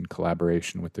produced in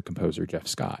collaboration with the composer Jeff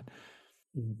Scott.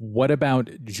 What about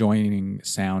joining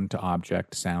sound to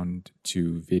object, sound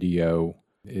to video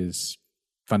is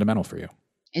fundamental for you?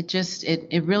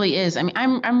 It really is. I mean,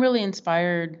 I'm really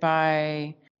inspired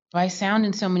by sound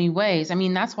in so many ways. I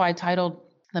mean, that's why I titled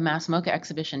the Mass Mocha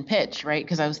exhibition Pitch, right?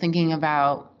 Because I was thinking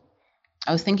about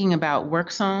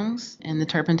work songs in the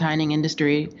turpentining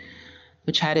industry,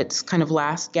 which had its kind of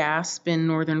last gasp in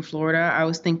northern Florida. I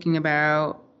was thinking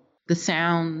about the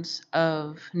sounds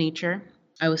of nature.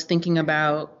 I was thinking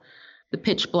about the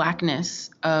pitch blackness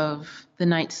of the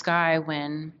night sky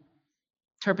when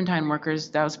turpentine workers,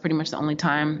 that was pretty much the only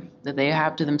time that they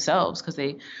have to themselves, because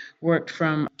they worked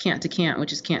from cant to cant,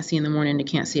 which is can't see in the morning to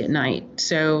can't see at night.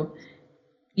 So,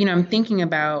 I'm thinking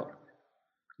about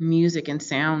music and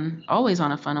sound always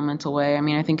on a fundamental way. I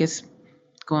mean, I think it's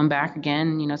going back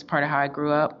again, it's part of how I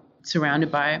grew up,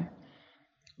 surrounded by a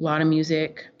lot of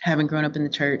music, having grown up in the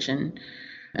church and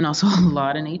also a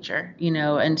lot of nature,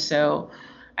 and so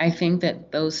I think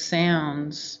that those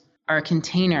sounds are a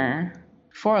container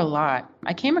for a lot.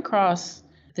 I came across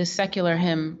this secular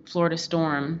hymn, Florida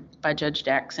Storm, by Judge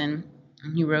Jackson.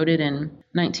 He wrote it in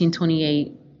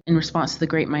 1928 in response to the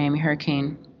Great Miami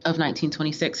Hurricane of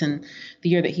 1926. And the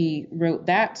year that he wrote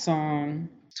that song,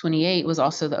 28, was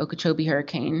also the Okeechobee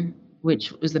Hurricane,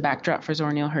 which was the backdrop for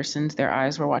Zora Neale Hurston's Their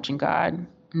Eyes Were Watching God.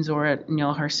 And Zora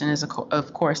Neale Hurston is,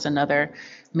 of course, another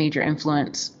major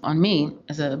influence on me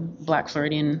as a Black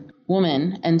Floridian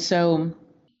woman. And so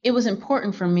it was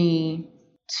important for me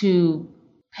to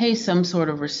pay some sort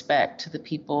of respect to the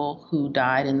people who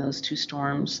died in those two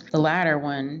storms, the latter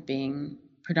one being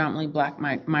predominantly Black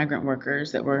migrant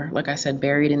workers that were, like I said,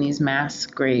 buried in these mass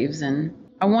graves. And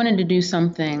I wanted to do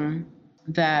something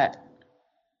that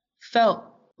felt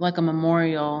like a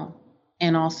memorial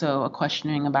and also a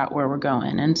questioning about where we're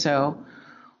going. And so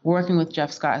working with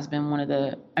Jeff Scott has been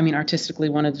artistically,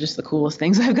 one of just the coolest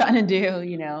things I've gotten to do.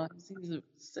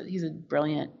 He's a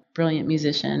brilliant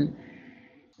musician.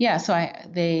 Yeah, so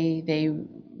they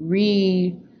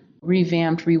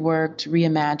revamped, reworked,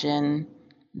 reimagined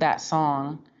that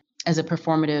song as a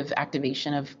performative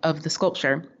activation of the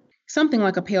sculpture. Something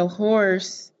like a pale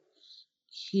horse,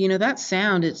 that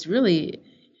sound, it's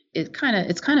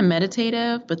kind of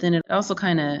meditative, but then it also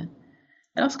kind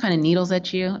of needles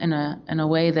at you in a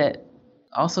way that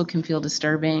also can feel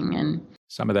disturbing. And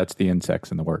some of that's the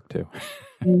insects in the work too.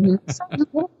 A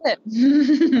little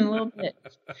bit.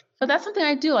 But that's something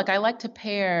I do. Like, I like to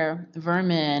pair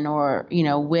vermin or,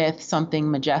 with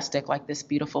something majestic like this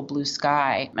beautiful blue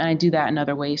sky. And I do that in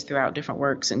other ways throughout different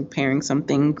works, and pairing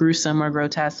something gruesome or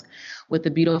grotesque with the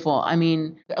beautiful.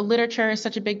 Literature is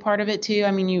such a big part of it too.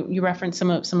 You referenced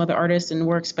some other artists and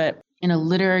works, but in a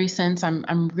literary sense,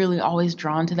 I'm really always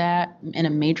drawn to that in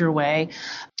a major way.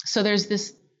 So there's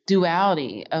this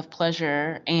duality of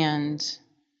pleasure and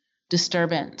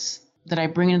disturbance that I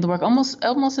bring into the work,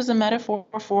 almost as a metaphor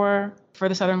for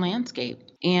the Southern landscape.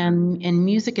 And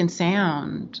music and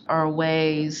sound are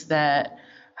ways that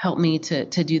help me to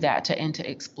do that, and to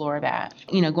explore that.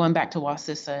 Going back to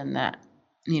Wasissa and that,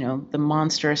 the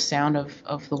monstrous sound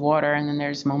of the water, and then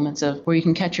there's moments of where you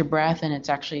can catch your breath, and it's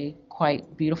actually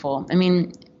quite beautiful.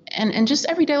 And just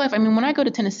everyday life. When I go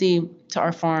to Tennessee to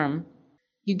our farm,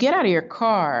 you get out of your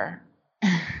car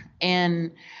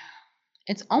and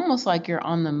it's almost like you're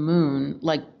on the moon.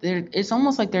 It's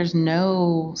almost like there's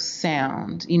no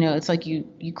sound. It's like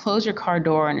you close your car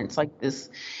door and it's like this.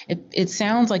 It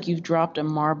sounds like you've dropped a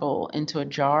marble into a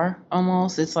jar.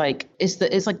 Almost. It's like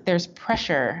there's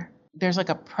pressure. There's like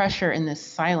a pressure in this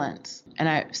silence.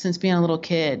 And since being a little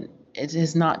kid, it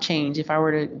has not changed. If I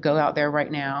were to go out there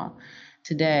right now,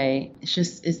 today,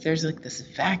 there's like this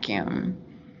vacuum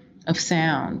of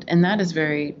sound, and that is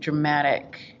very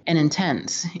dramatic and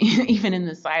intense, even in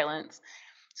the silence.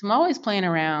 So I'm always playing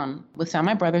around with sound.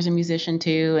 My brother's a musician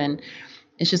too, and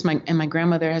it's just my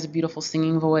grandmother has a beautiful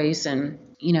singing voice, and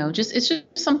it's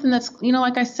just something that's,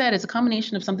 like I said, it's a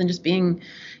combination of something just being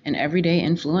an everyday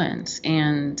influence,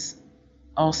 and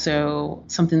also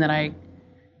something that I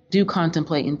do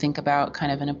contemplate and think about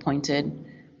kind of in a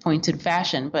pointed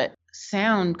fashion. But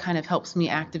sound kind of helps me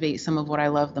activate some of what I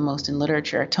love the most in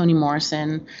literature. Toni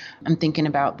Morrison, I'm thinking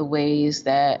about the ways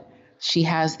that she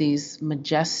has these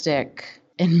majestic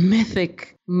and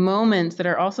mythic moments that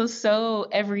are also so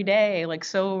everyday, like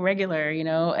so regular,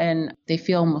 and they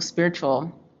feel almost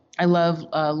spiritual. I love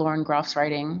Lauren Groff's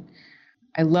writing.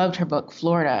 I loved her book,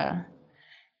 Florida.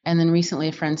 And then recently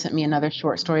a friend sent me another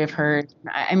short story of hers.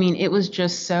 It was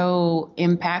just so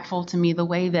impactful to me, the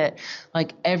way that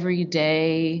like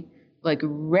everyday, like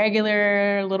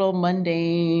regular little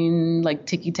mundane, like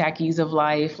ticky-tackies of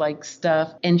life, like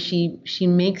stuff. And she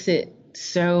makes it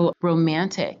so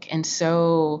romantic and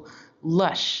so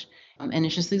lush. And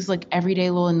it's just these like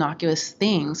everyday little innocuous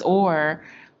things. Or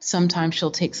sometimes she'll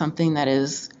take something that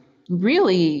is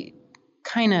really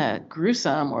kind of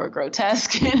gruesome or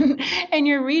grotesque and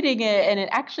you're reading it, and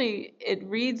it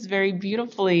reads very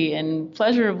beautifully and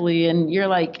pleasurably, and you're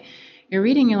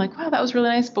reading, you're like, wow, that was really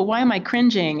nice, but why am I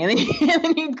cringing? And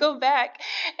then you go back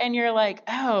and you're like,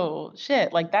 oh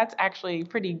shit, like that's actually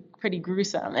pretty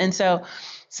gruesome. And so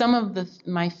some of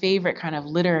my favorite kind of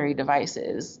literary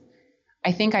devices,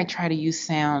 I think I try to use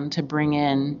sound to bring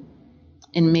in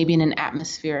maybe in an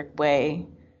atmospheric way,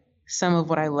 some of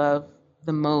what I love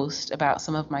the most about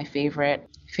some of my favorite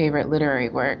literary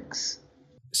works.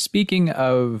 Speaking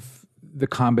of the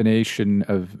combination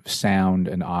of sound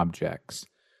and objects,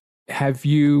 have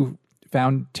you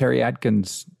found Terry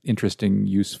Atkins interesting,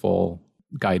 useful,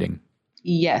 guiding?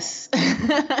 Yes.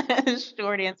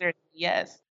 Short answer is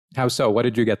yes. How so? What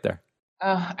did you get there?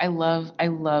 Oh, I love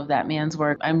that man's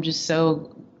work. I'm just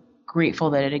so grateful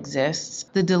that it exists.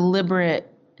 The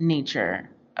deliberate nature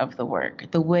of the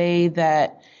work, the way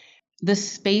that the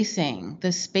spacing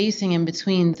in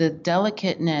between, the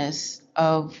delicateness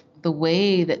of the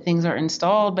way that things are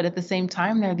installed, but at the same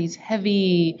time, there are these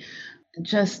heavy,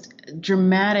 just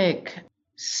dramatic,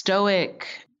 stoic,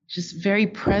 just very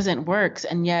present works.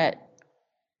 And yet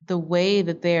the way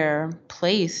that they're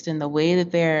placed and the way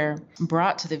that they're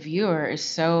brought to the viewer is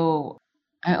so,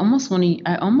 I almost want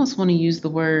to use the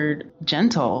word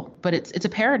gentle, but it's a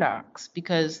paradox,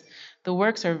 because the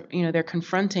works are, they're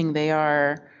confronting, they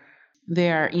are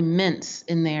immense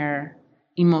in their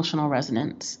emotional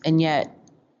resonance, and yet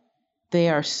they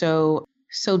are so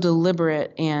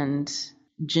deliberate and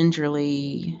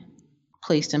gingerly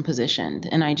placed and positioned.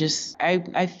 And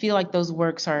I feel like those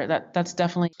works are, that's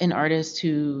definitely an artist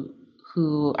who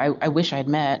I wish I'd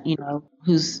met,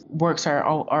 whose works are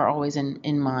always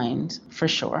in mind, for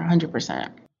sure,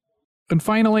 100%. And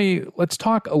finally, let's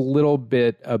talk a little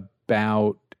bit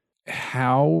about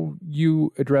how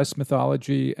you address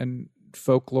mythology and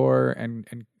folklore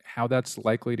and how that's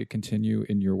likely to continue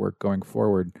in your work going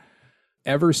forward.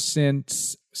 Ever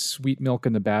since Sweet Milk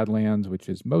in the Badlands, which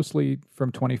is mostly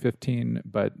from 2015,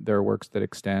 but there are works that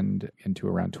extend into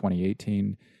around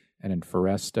 2018, and in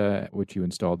Foresta, which you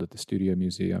installed at the Studio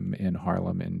Museum in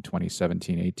Harlem in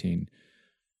 2017-18,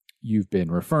 you've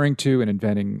been referring to and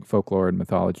inventing folklore and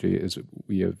mythology, as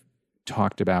we have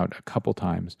talked about a couple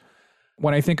times.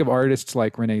 When I think of artists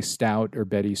like Renee Stout or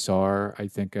Betty Saar, I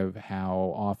think of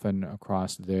how often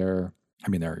across they're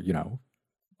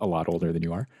a lot older than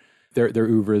you are. Their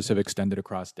oeuvres have extended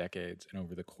across decades, and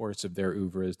over the course of their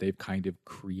oeuvres, they've kind of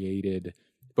created,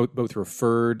 both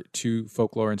referred to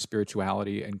folklore and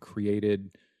spirituality and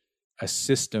created a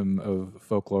system of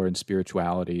folklore and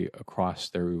spirituality across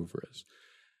their oeuvres.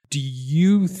 Do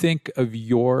you think of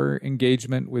your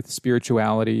engagement with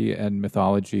spirituality and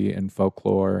mythology and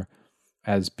folklore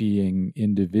as being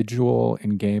individual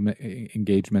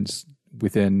engagements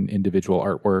within individual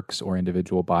artworks or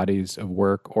individual bodies of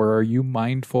work, or are you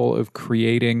mindful of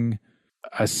creating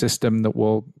a system that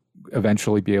will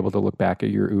eventually be able to look back at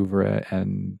your oeuvre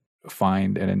and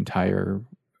find an entire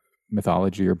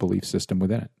mythology or belief system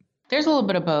within it? There's a little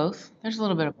bit of both.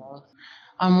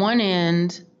 On one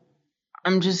end,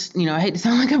 I'm just, I hate to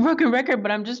sound like a broken record, but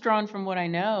I'm just drawing from what I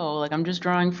know. Like, I'm just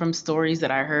drawing from stories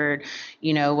that I heard,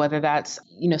 whether that's,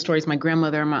 stories my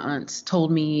grandmother and my aunts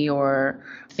told me, or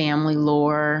family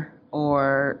lore,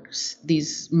 or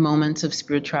these moments of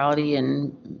spirituality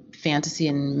and fantasy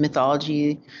and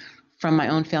mythology from my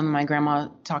own family. My grandma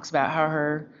talks about how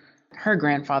her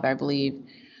grandfather, I believe,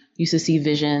 used to see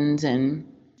visions, and,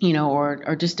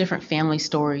 or just different family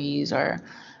stories, or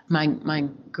my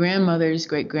grandmother's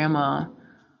great grandma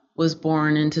was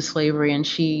born into slavery, and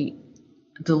she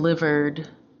delivered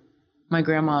my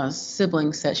grandma's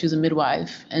siblings. That she was a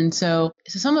midwife. And so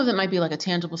some of it might be like a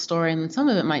tangible story, and then some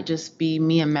of it might just be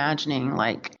me imagining,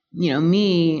 like,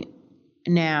 me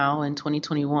now in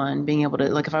 2021 being able to,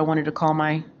 like, if I wanted to call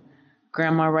my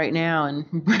grandma right now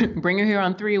and bring her here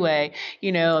on three-way,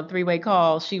 a three-way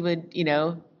call, she would,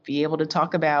 be able to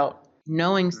talk about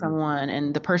knowing someone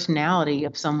and the personality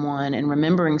of someone and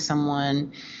remembering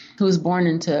someone who was born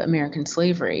into American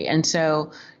slavery. And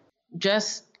so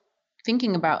just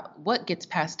thinking about what gets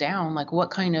passed down, like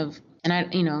what kind of, and I,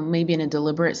 maybe in a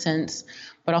deliberate sense,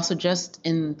 but also just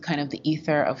in kind of the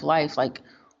ether of life, like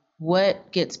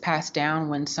what gets passed down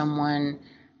when someone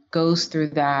goes through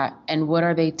that, and what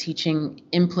are they teaching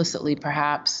implicitly,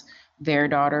 perhaps their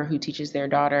daughter, who teaches their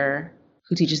daughter,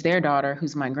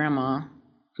 who's my grandma,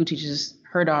 who teaches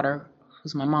her daughter,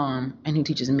 who's my mom, and who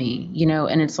teaches me,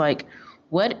 and it's like,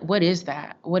 what is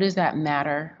that? What does that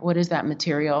matter? What is that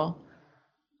material?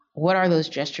 What are those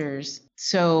gestures?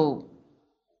 So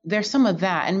there's some of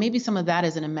that, and maybe some of that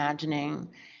is an imagining,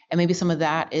 and maybe some of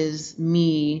that is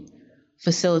me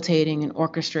facilitating and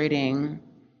orchestrating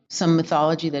some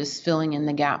mythology that is filling in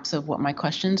the gaps of what my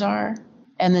questions are.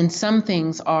 And then some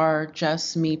things are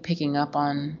just me picking up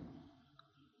on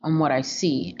what I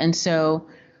see. And so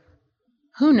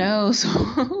who knows?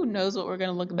 Who knows what we're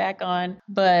going to look back on?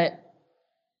 But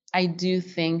I do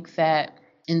think that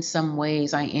in some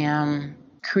ways I am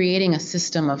creating a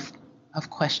system of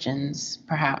questions,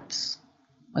 perhaps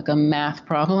like a math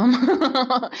problem,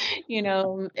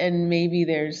 and maybe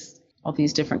there's all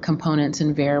these different components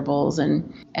and variables.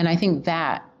 And I think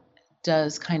that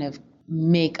does kind of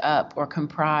make up or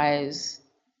comprise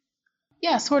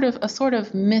Yeah, a sort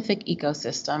of mythic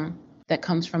ecosystem that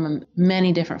comes from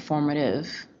many different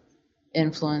formative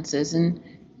influences. And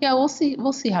yeah, we'll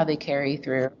see how they carry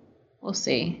through. We'll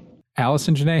see.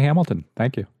 Allison Janae Hamilton,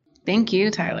 thank you. Thank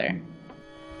you, Tyler.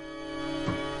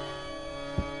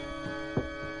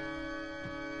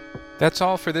 That's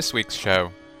all for this week's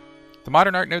show. The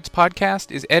Modern Art Notes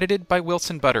podcast is edited by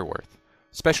Wilson Butterworth.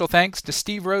 Special thanks to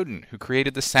Steve Roden, who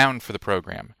created the sound for the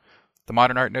program. The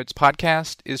Modern Art Notes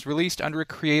podcast is released under a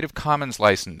Creative Commons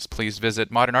license. Please visit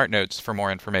Modern Art Notes for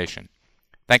more information.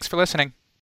 Thanks for listening.